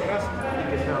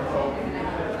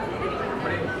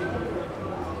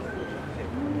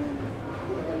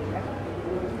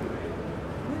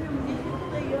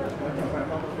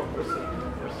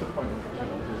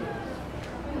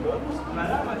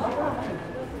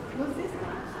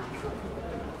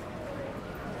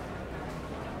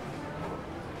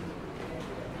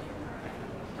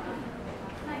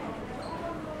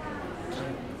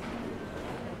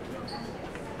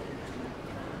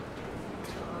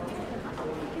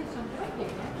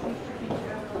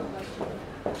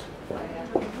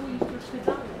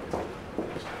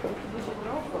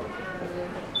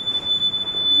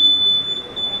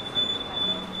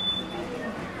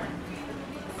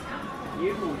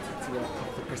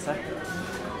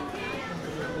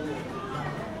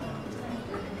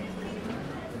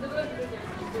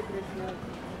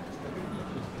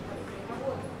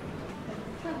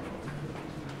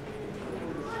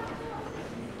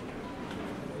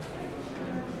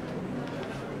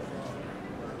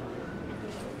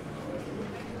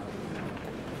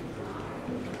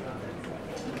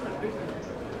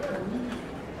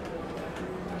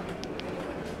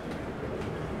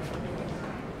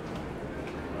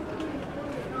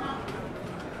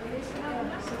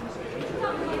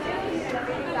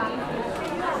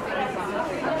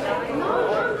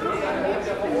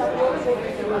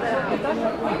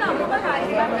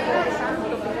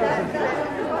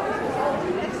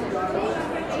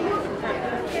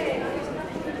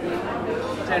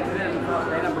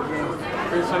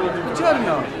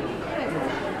 Buongiorno!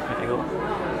 Prego.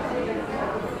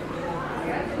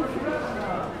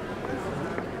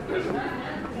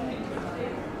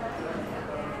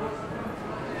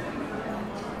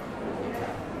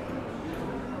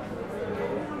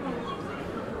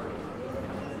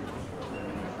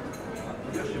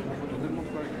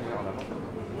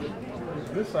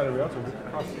 This side of Rialto,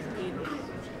 across the street.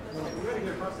 We gotta get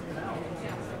across the canal.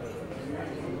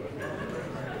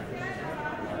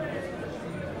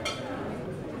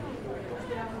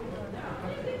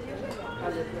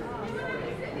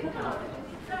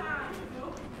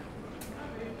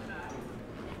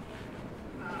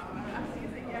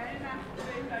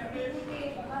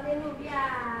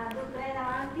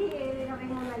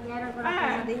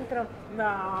 Dentro?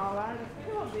 No, guarda,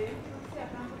 che va bene.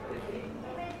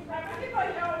 Ma perché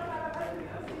vogliamo fare la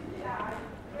partita similare?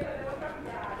 Quella devo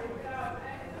cambiare, però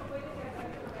non vuoi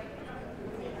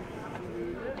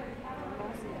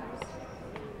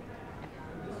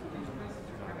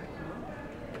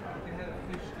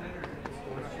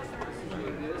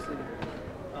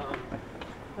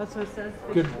That's what it says.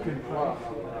 Good.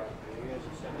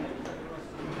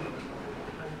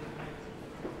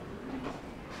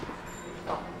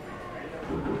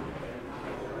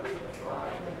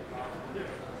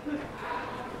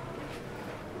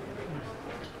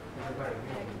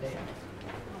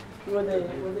 Where they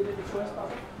did the choice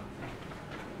stop?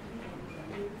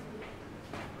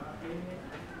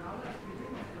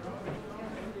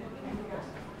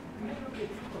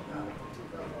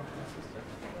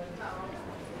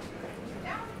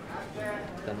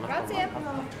 Grazie.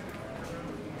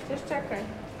 Just czekaj.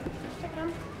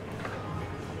 Czekam.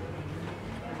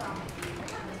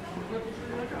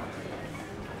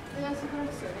 Delle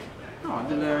assicurazioni? No,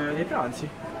 dei pranzi.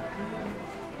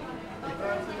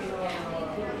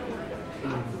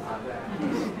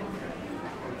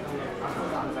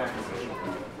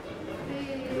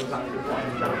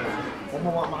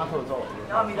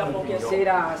 No, mi dà un po'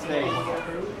 piacere.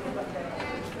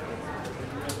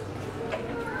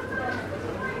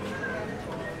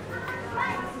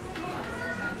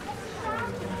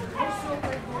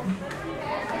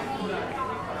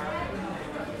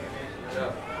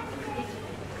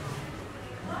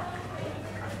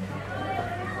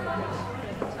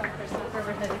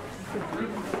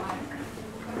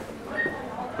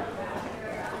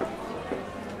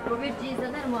 Powiedz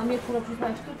za darmo, a mnie kurwa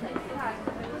przysłać tutaj.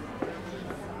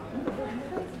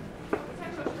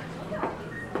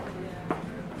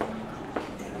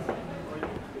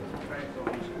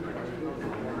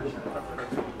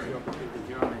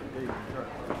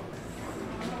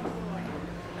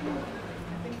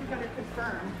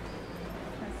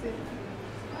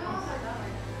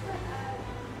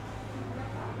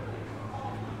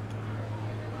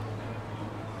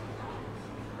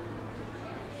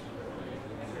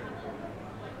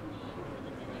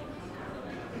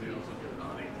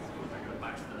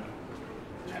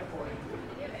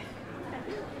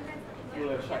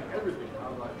 Everything. I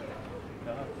was like,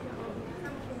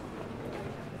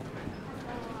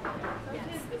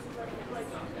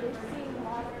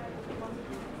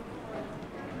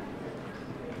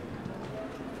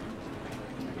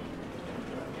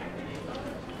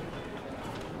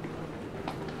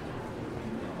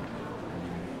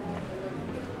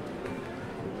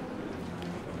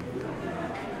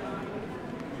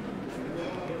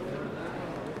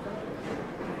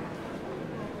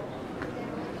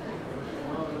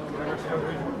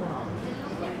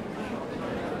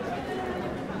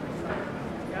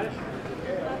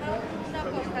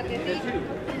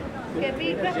 Che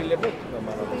big?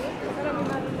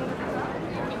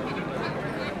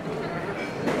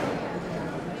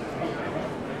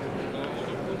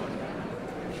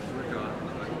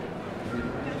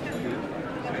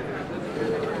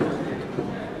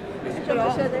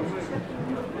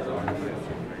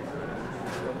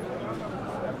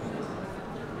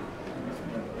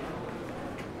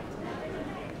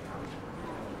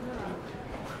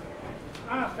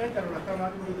 Ah, aspetta, allora sta un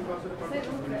attimo di cose da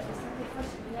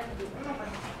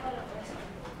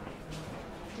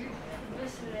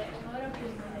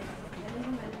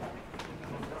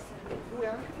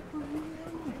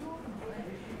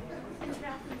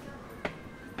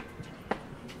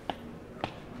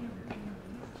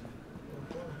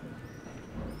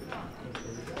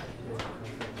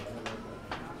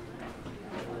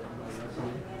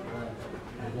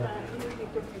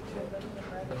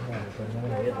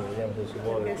Vediamo se si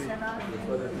vuole.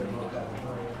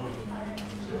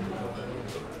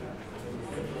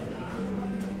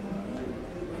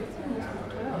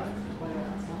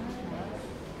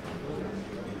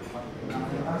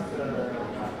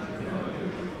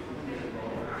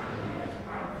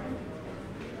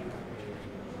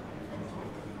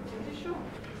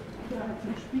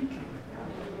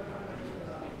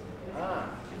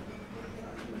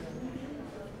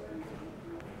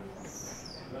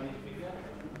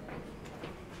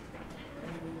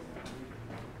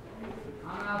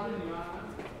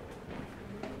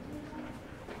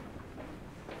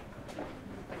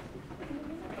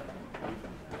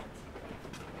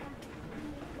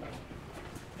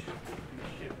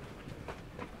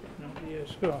 Non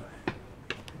riesco.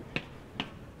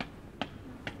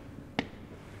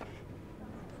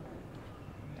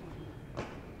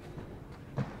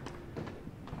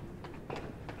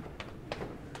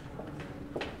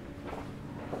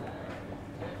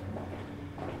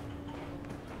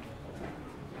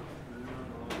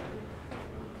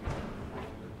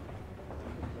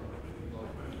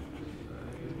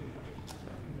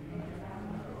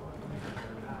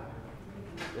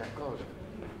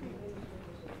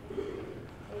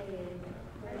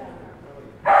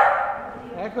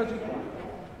 Eccoci qua.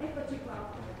 Eccoci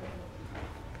qua.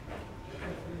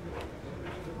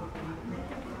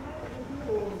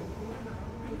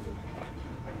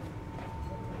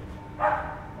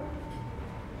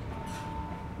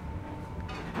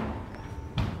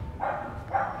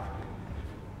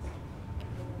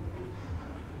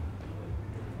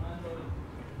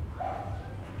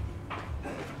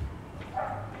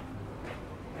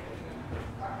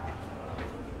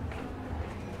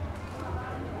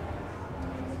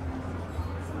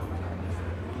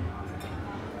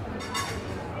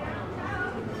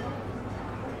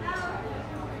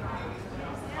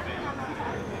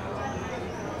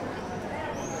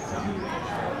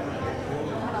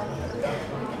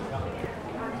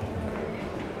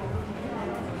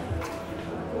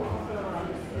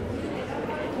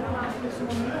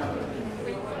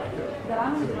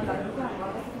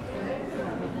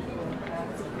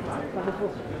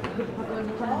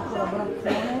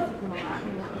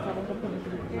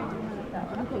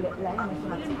 Lei ha messo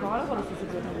una psicologa lo stesso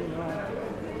giorno di noi.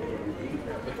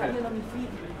 Io non mi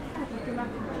fido.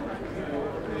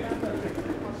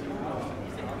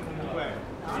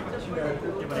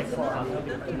 Ti avrei fatto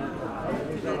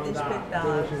di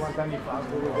spettacolo 50 anni fa,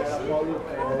 quello che era Polo.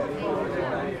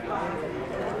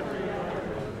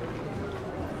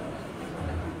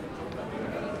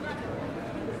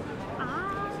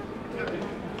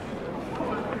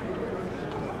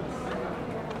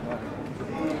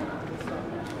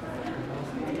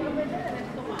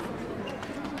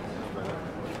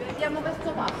 Vediamo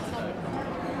questo mazzo.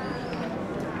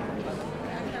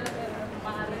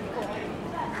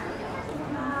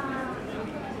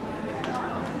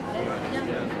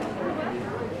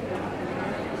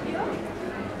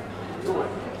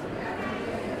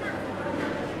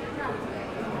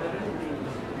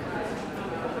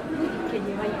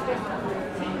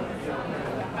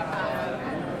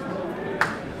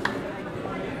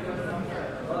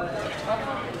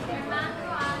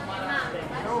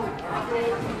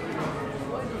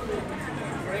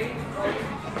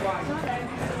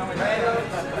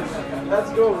 Let's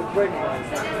go with break.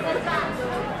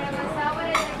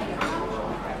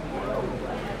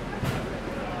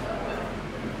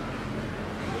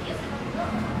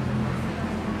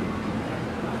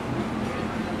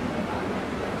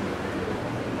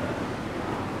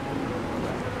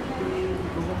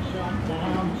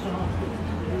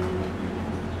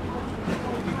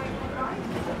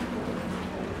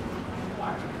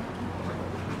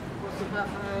 Posso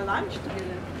fare lunch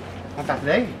together? Ma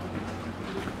lei?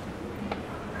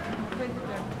 Thank you.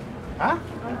 Ah?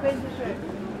 penso che...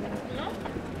 No?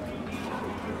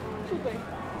 Super.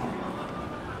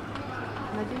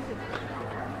 La gente...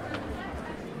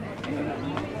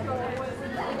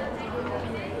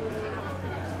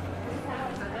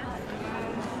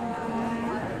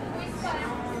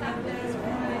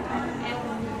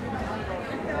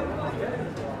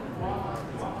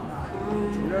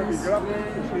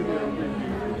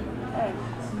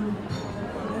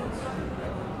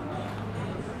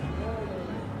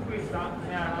 Questa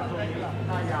è anatomia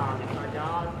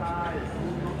tagliata e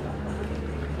tutto.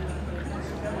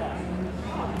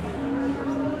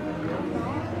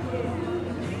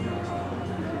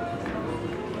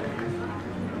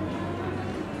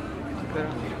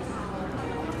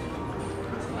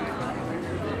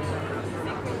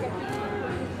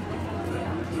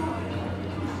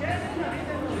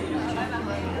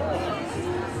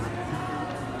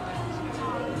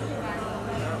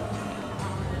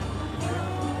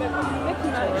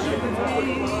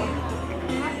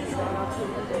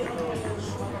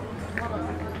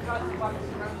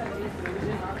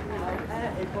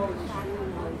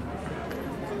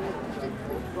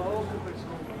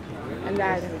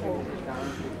 Andare.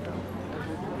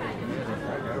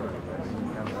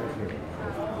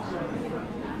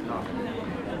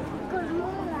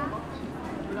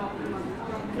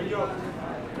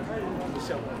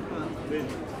 Siamo,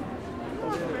 vedi?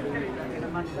 La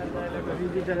mazzardella così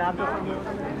di gelato.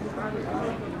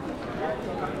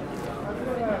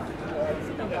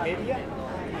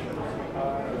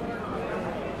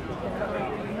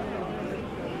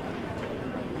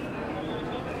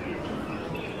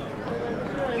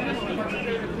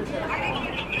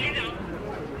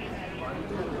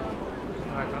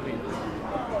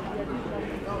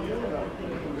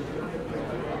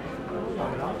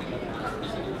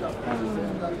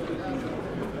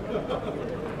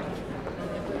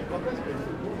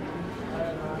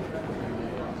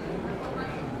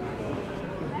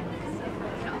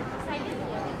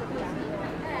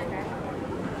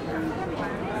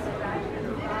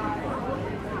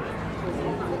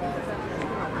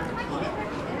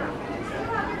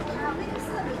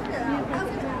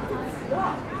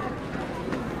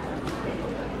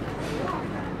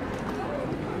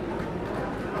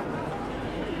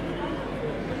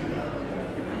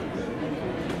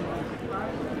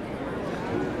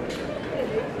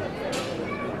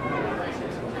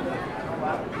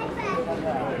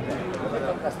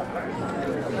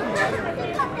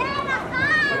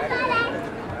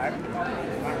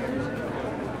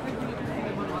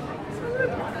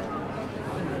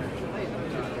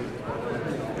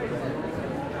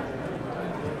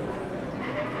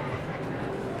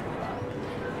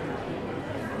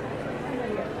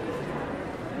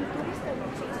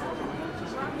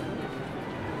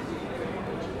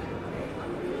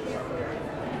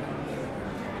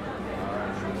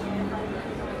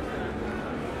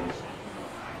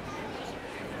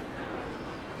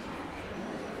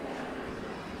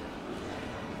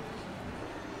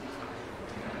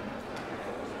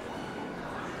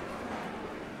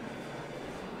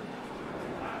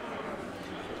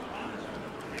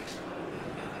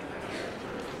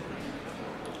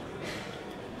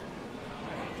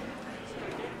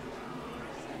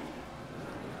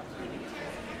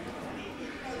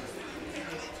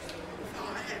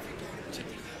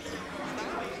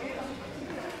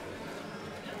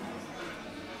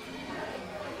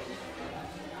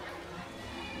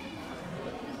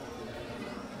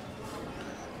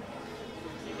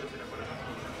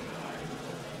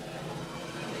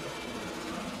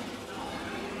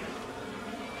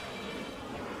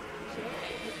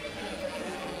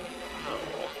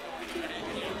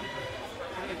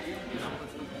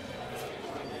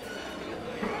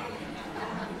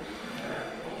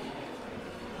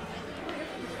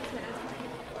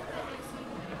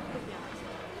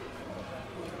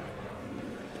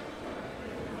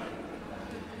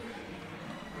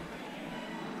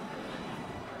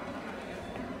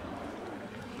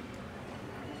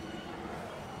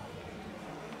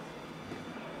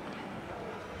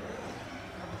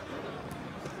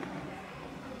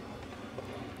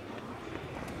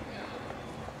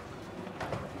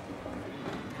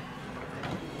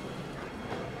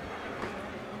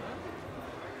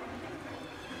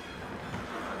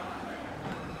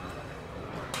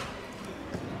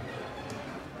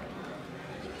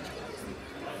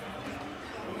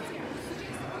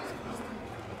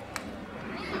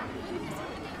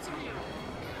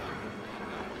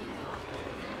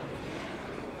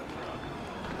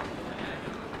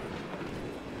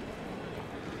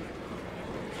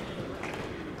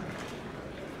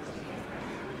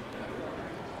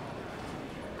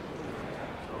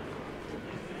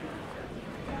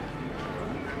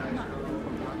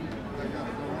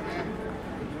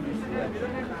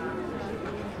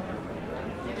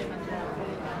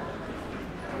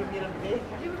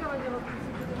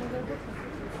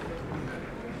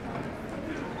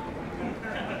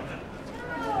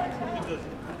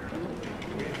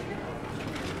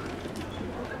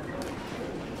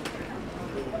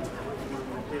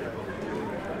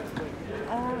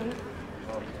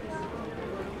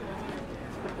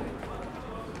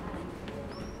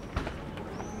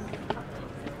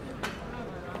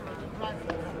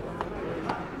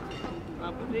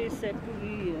 se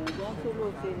pulire, non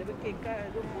solo se, perché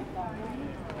dopo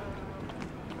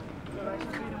dovrai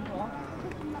sapere un po'.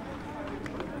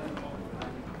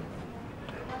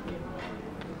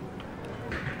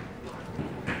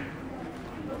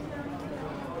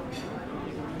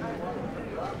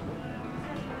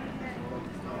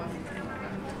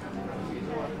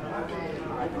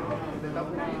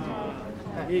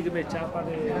 एक में चापा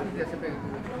दे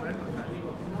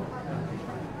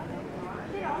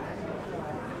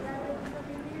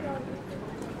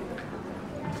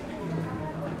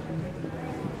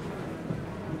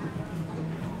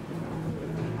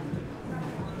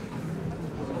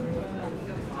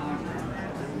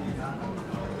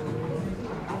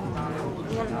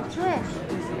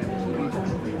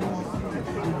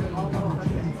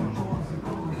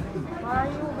Ma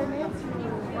io Venezia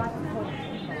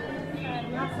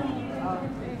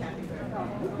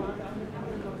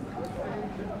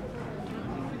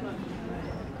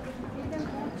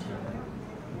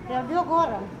te abriu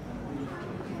agora.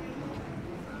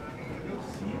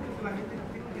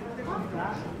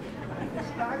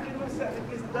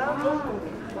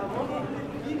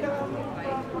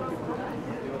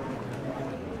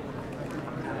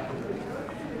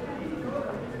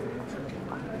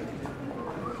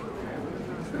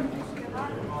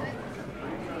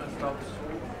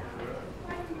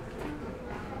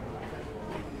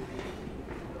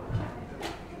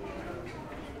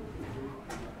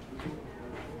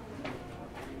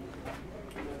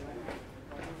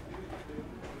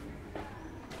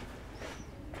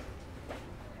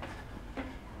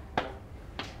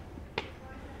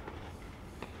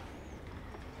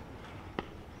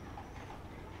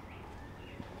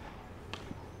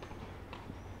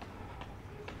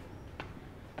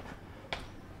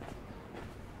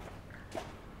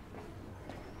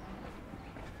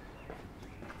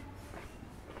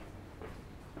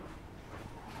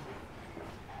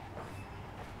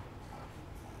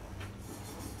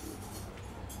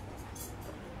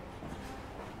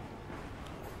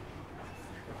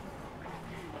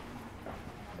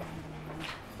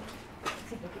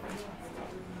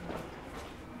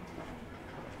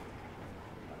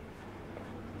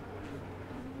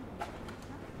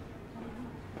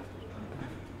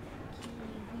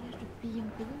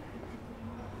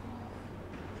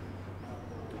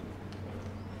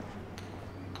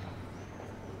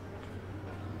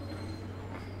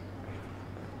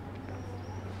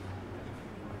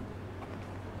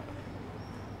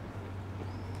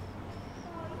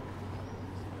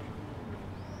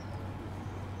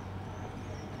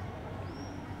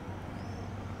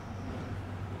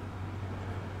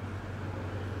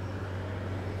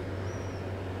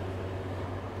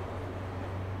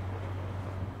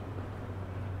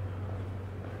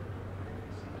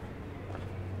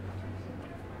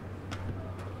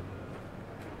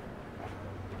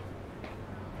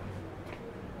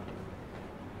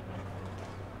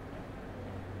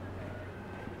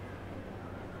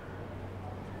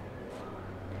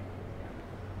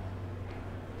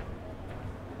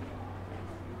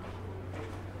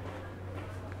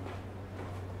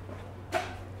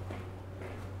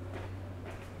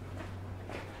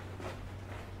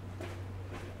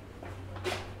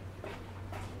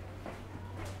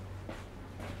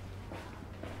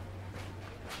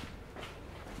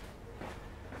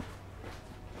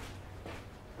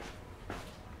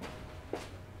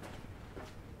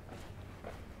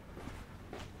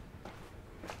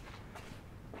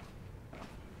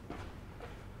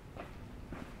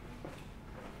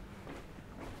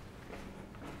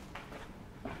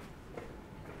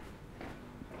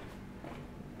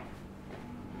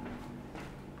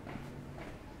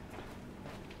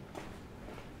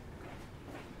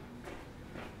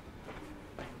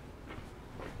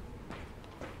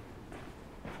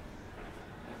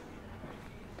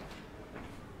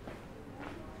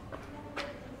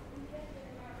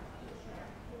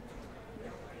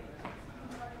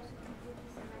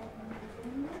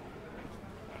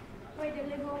 Poi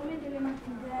delle gomme, delle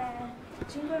matite,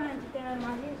 5 matite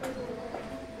normali.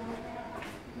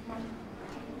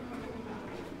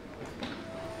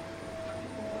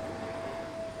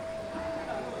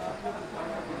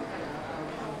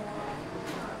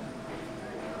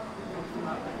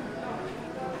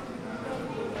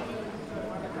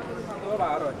 Đó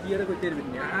bà rồi chia ra cái tiền Việt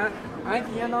Nhã ai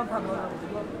chia nó thành rồi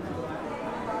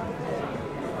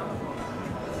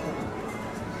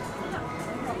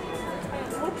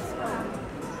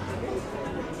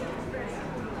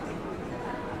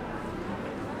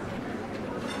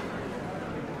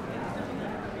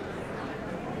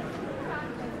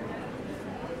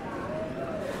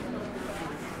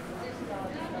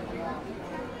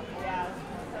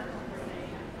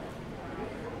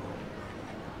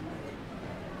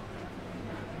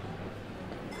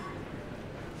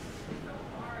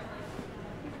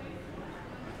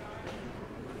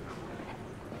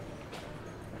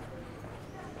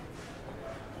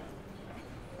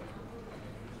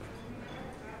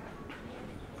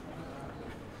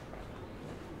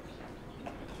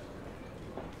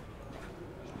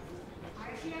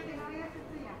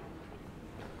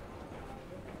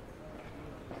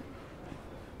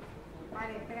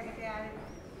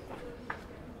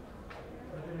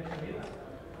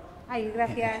Ay,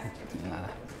 gracias.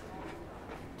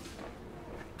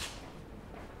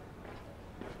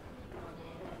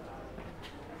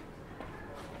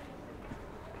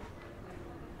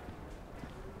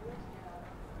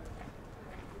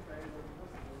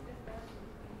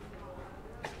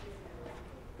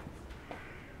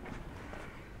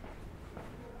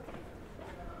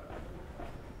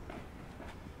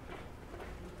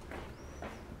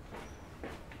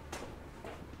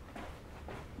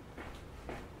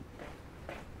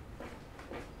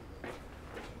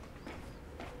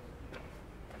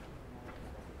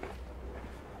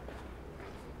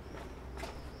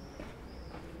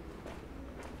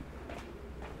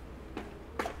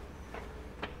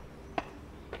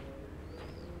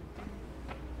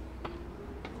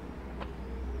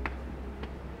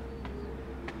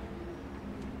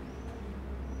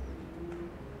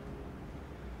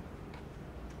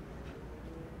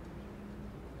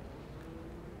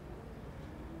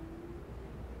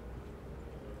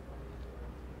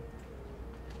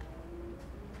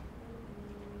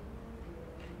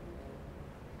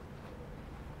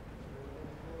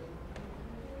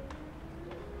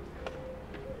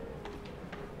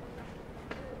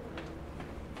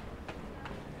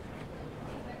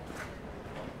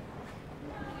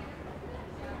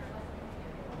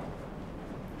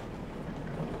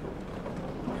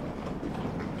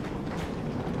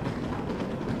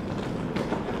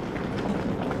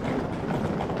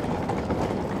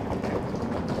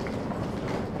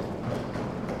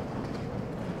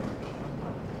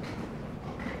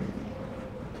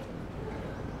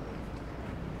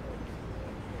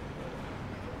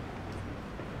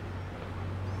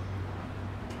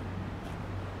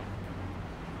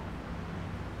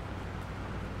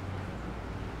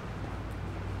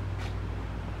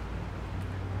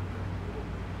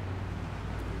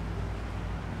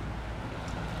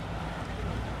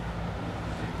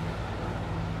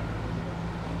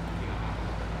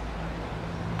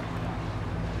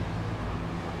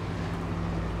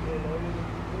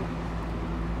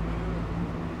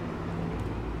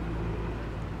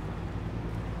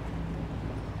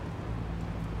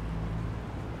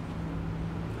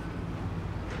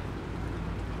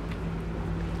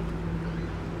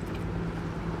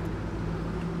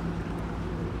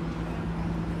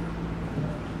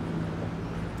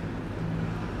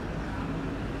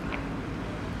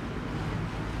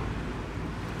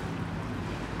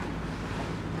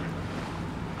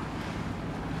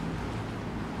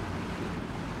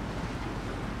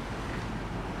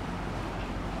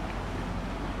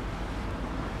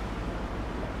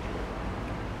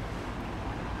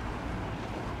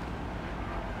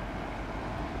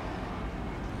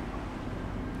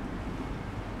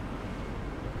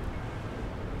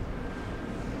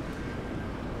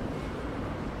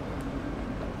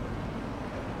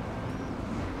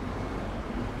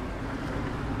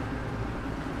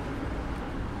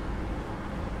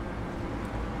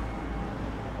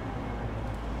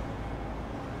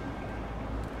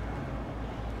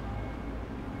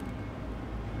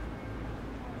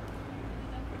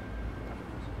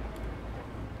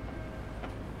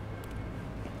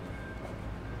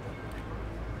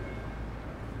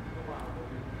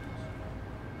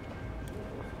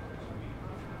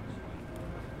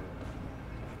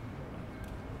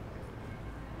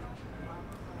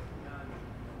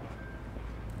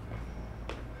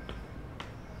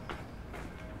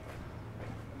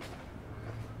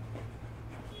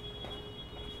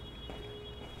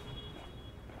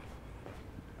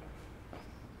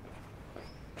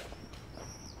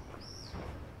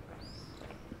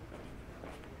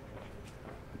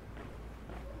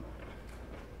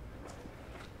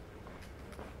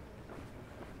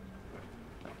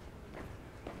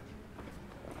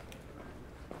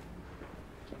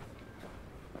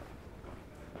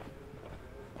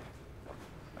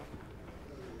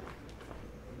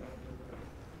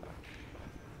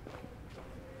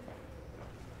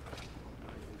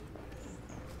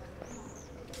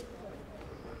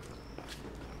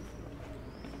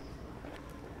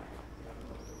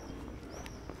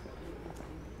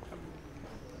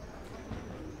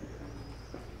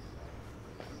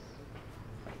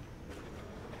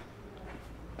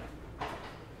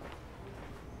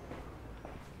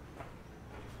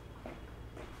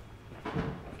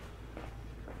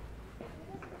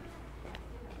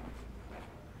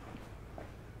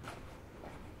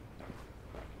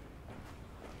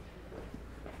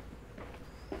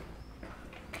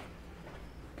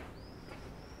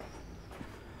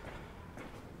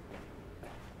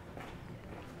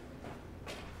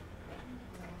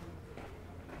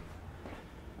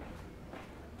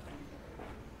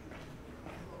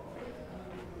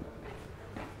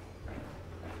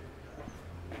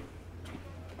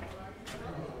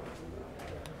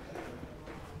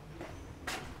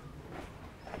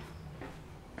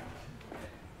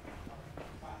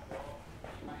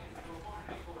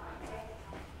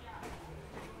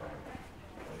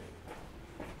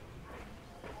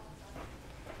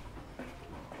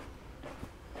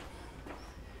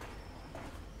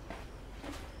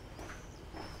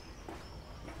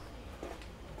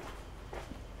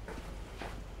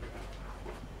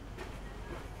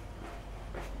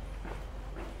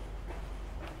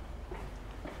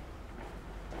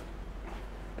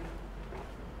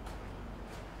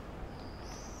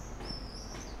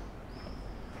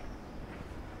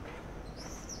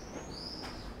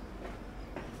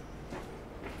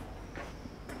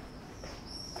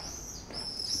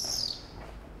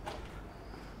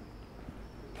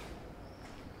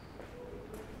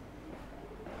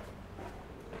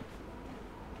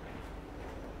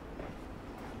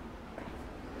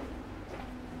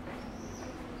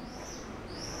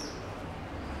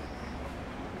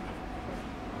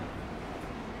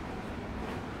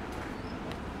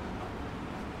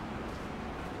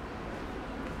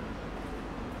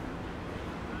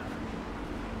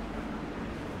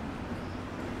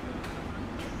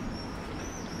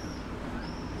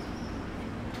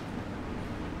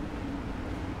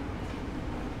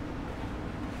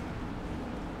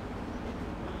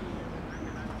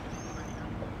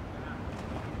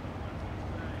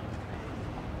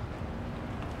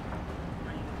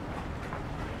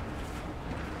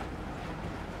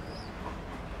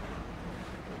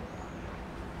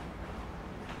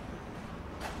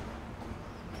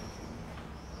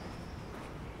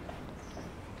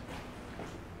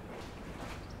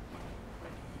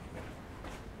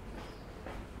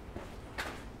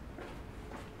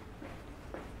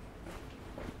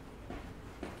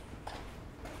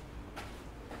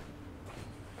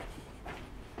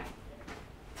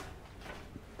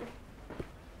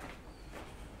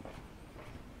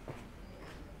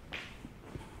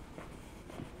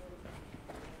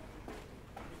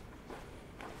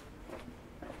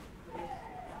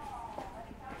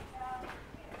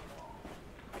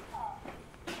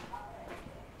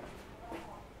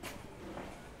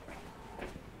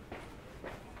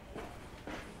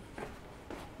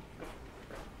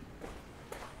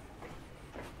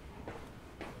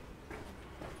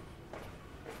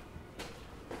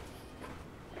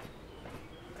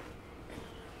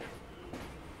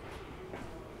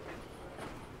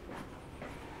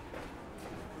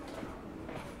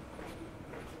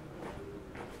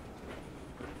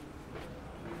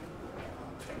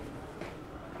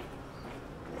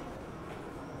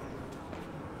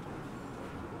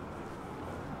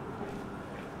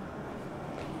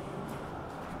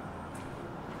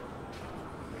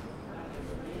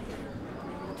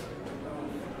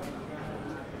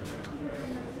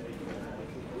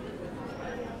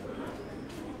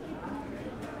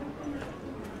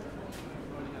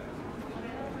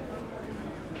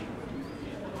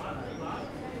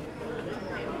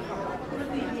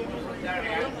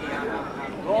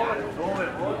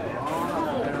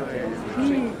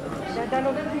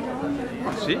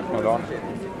 Sì, madonna.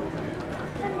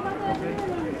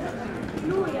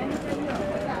 Lui è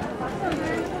italiano.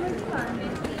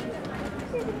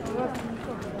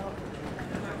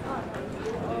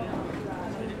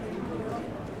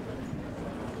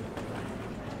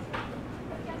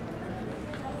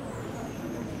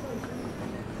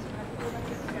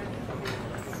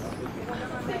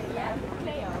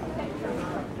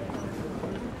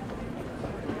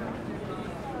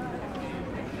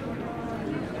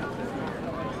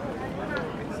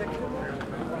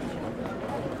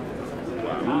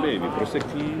 Non bevi,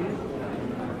 prosecchini.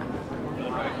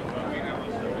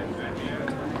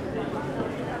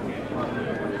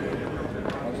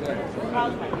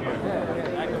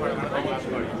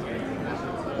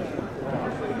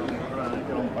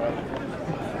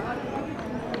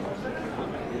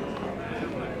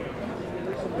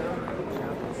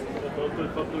 Ho tolto il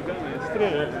fatto il canestro.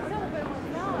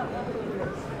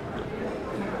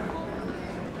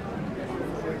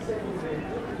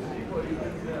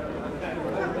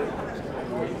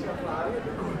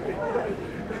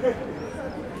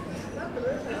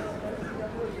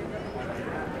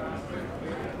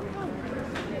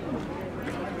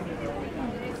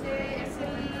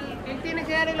 Él tiene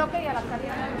que dar el ok a la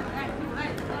salida.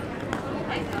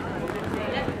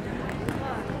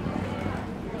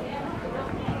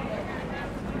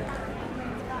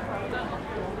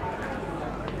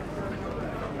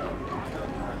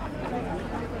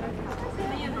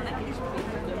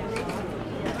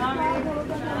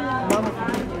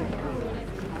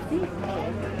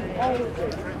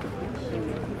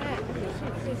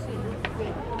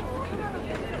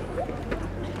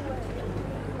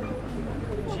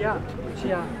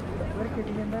 Ci ha. Perché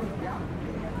devi andare via?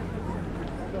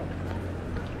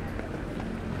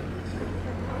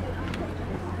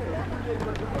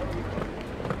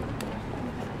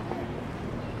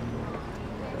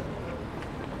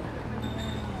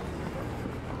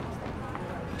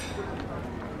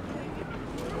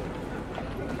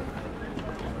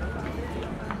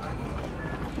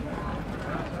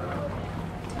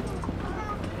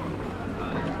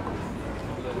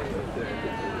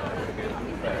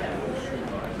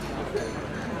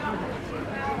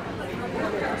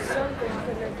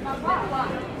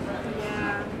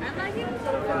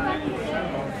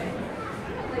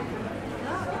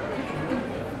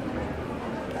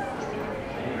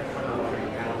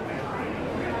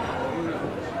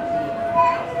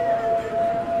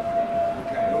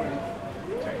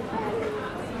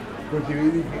 Perché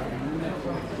vedi?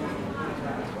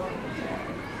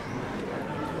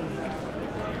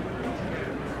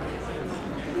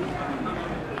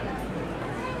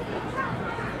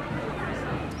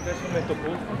 Adesso metto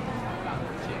posto.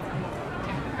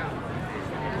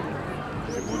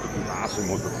 È molto più basso, è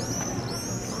molto più.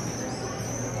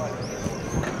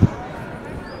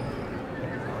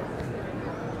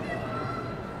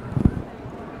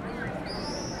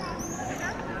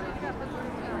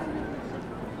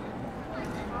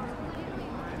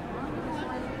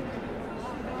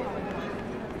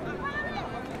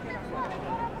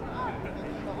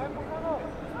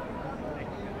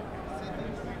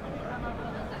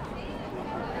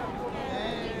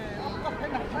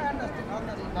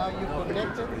 Now you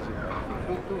connect it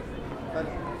Bluetooth.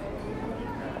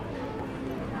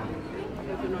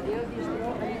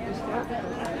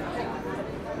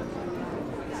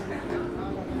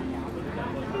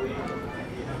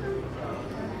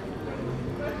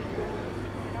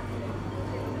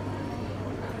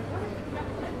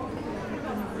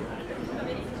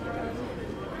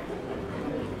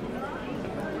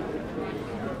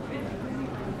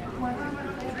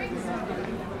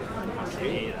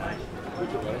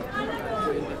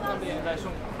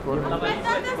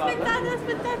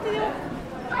 Aspettate, devo...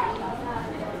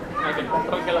 Che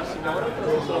compro anche la signora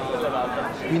o solo per l'altra?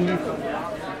 Quindi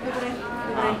Vedrei.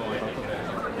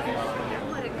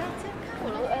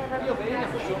 Io bene, ho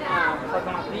fatto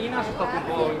una mattina, sono stato un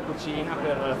po' in cucina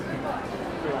per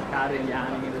placare gli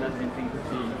animi della gente in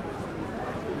cucina.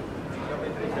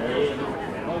 E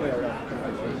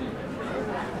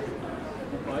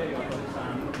poi è arrivato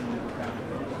Alessandro, non mi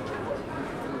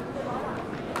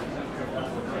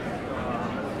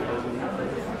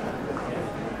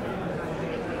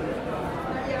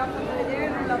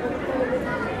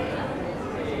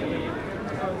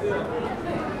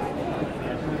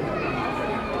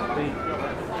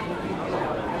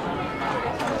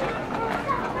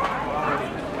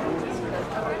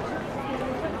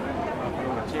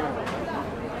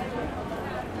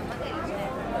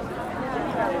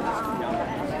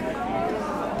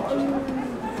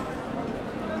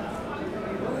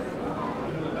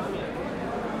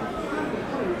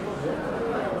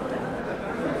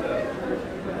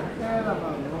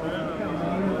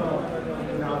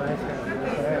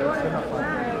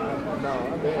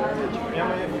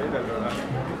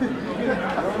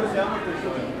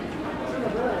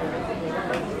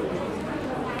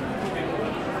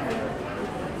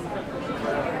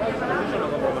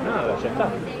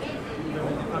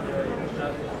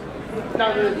No,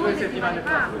 2 settimane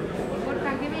fa. Forse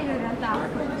anche meno in realtà.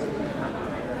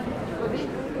 Così?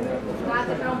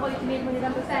 Guardate, però un po' di cinismo di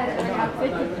tanto serve, ragazzi.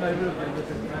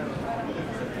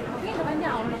 Qui dove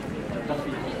andiamo?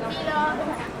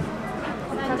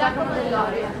 Il Giacomo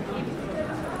dell'Orio.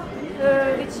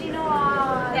 Vicino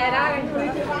a... raga, in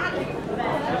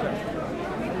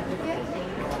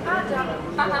ah già.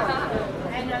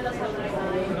 Non lo saprei.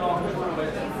 No,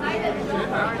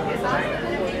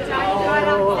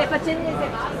 le faccende se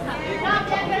basta.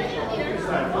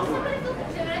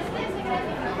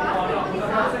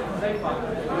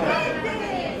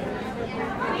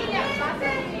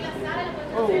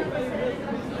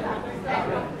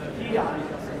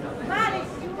 Male,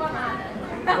 si può male.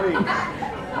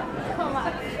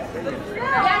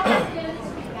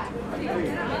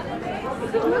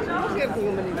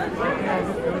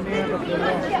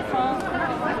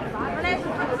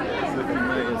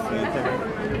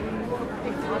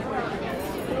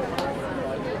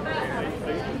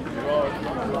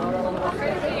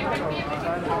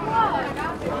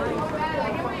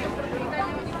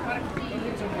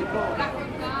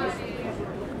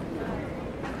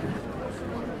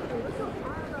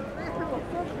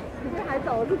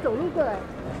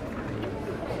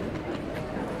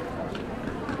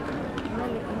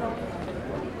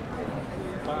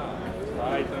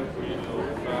 Vai tranquillo,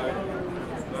 vai.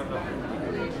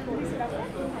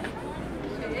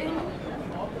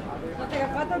 Non ti hai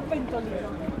aggrappato al pentolino.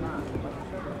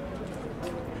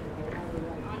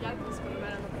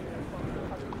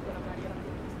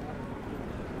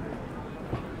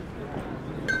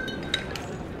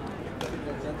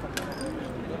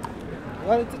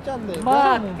 Guarda tutti hanno.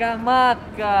 Macca,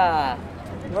 macca.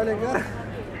 Guarda gara.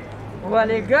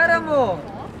 Quale gara mo?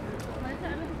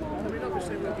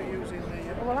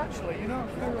 Well, actually, you know,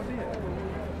 fair idea.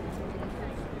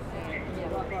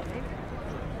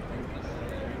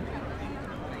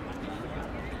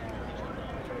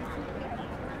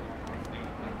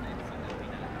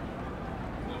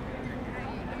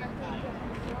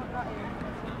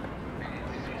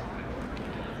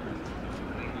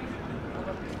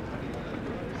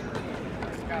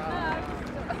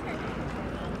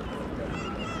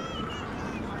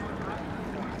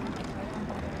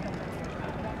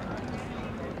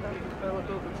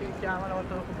 Ci richiama una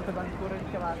volta dopo poteva ancora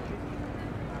richiamarci.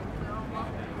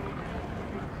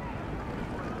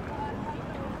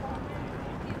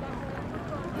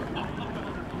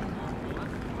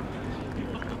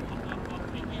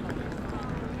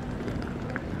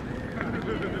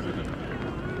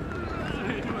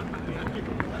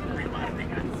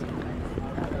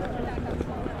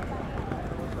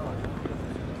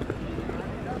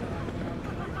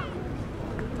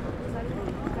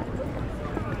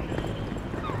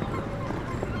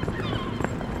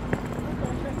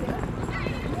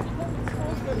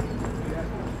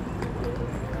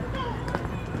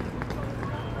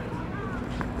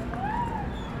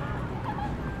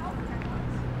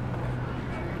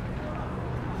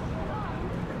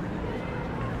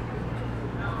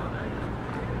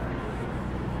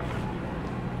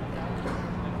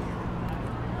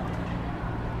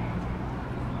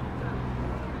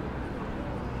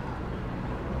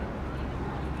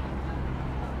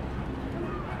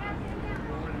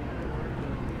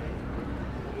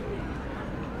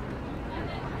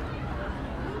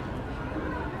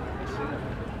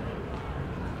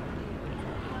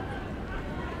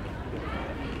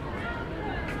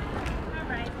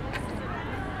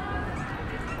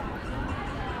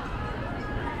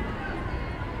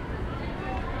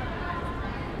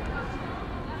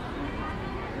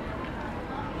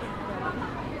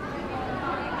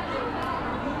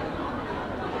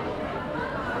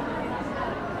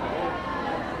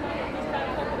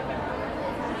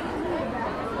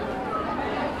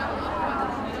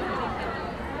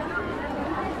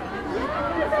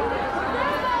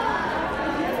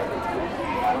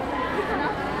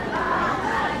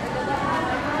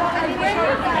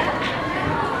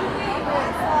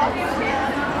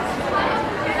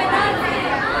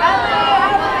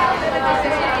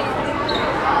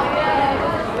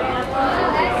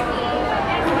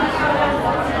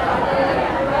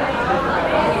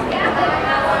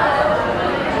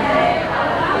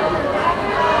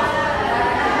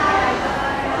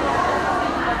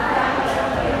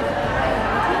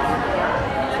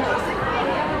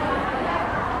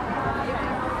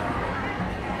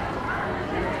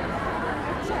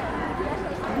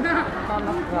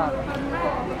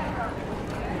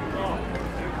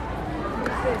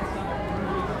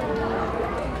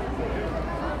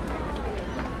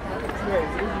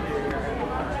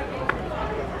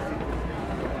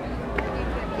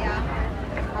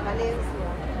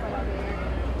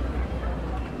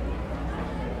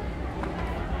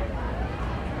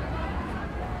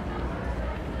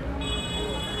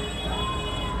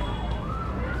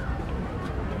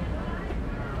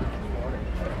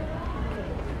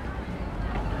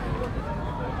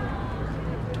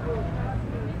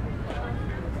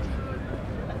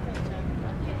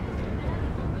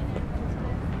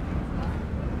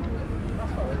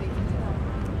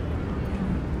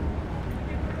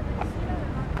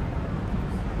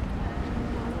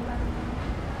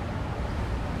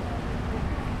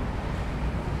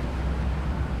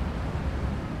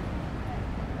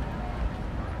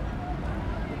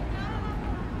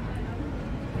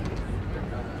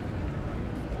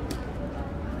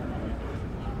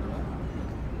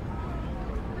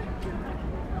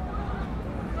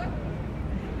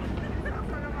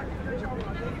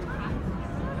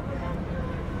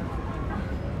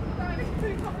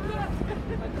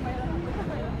 Grazie.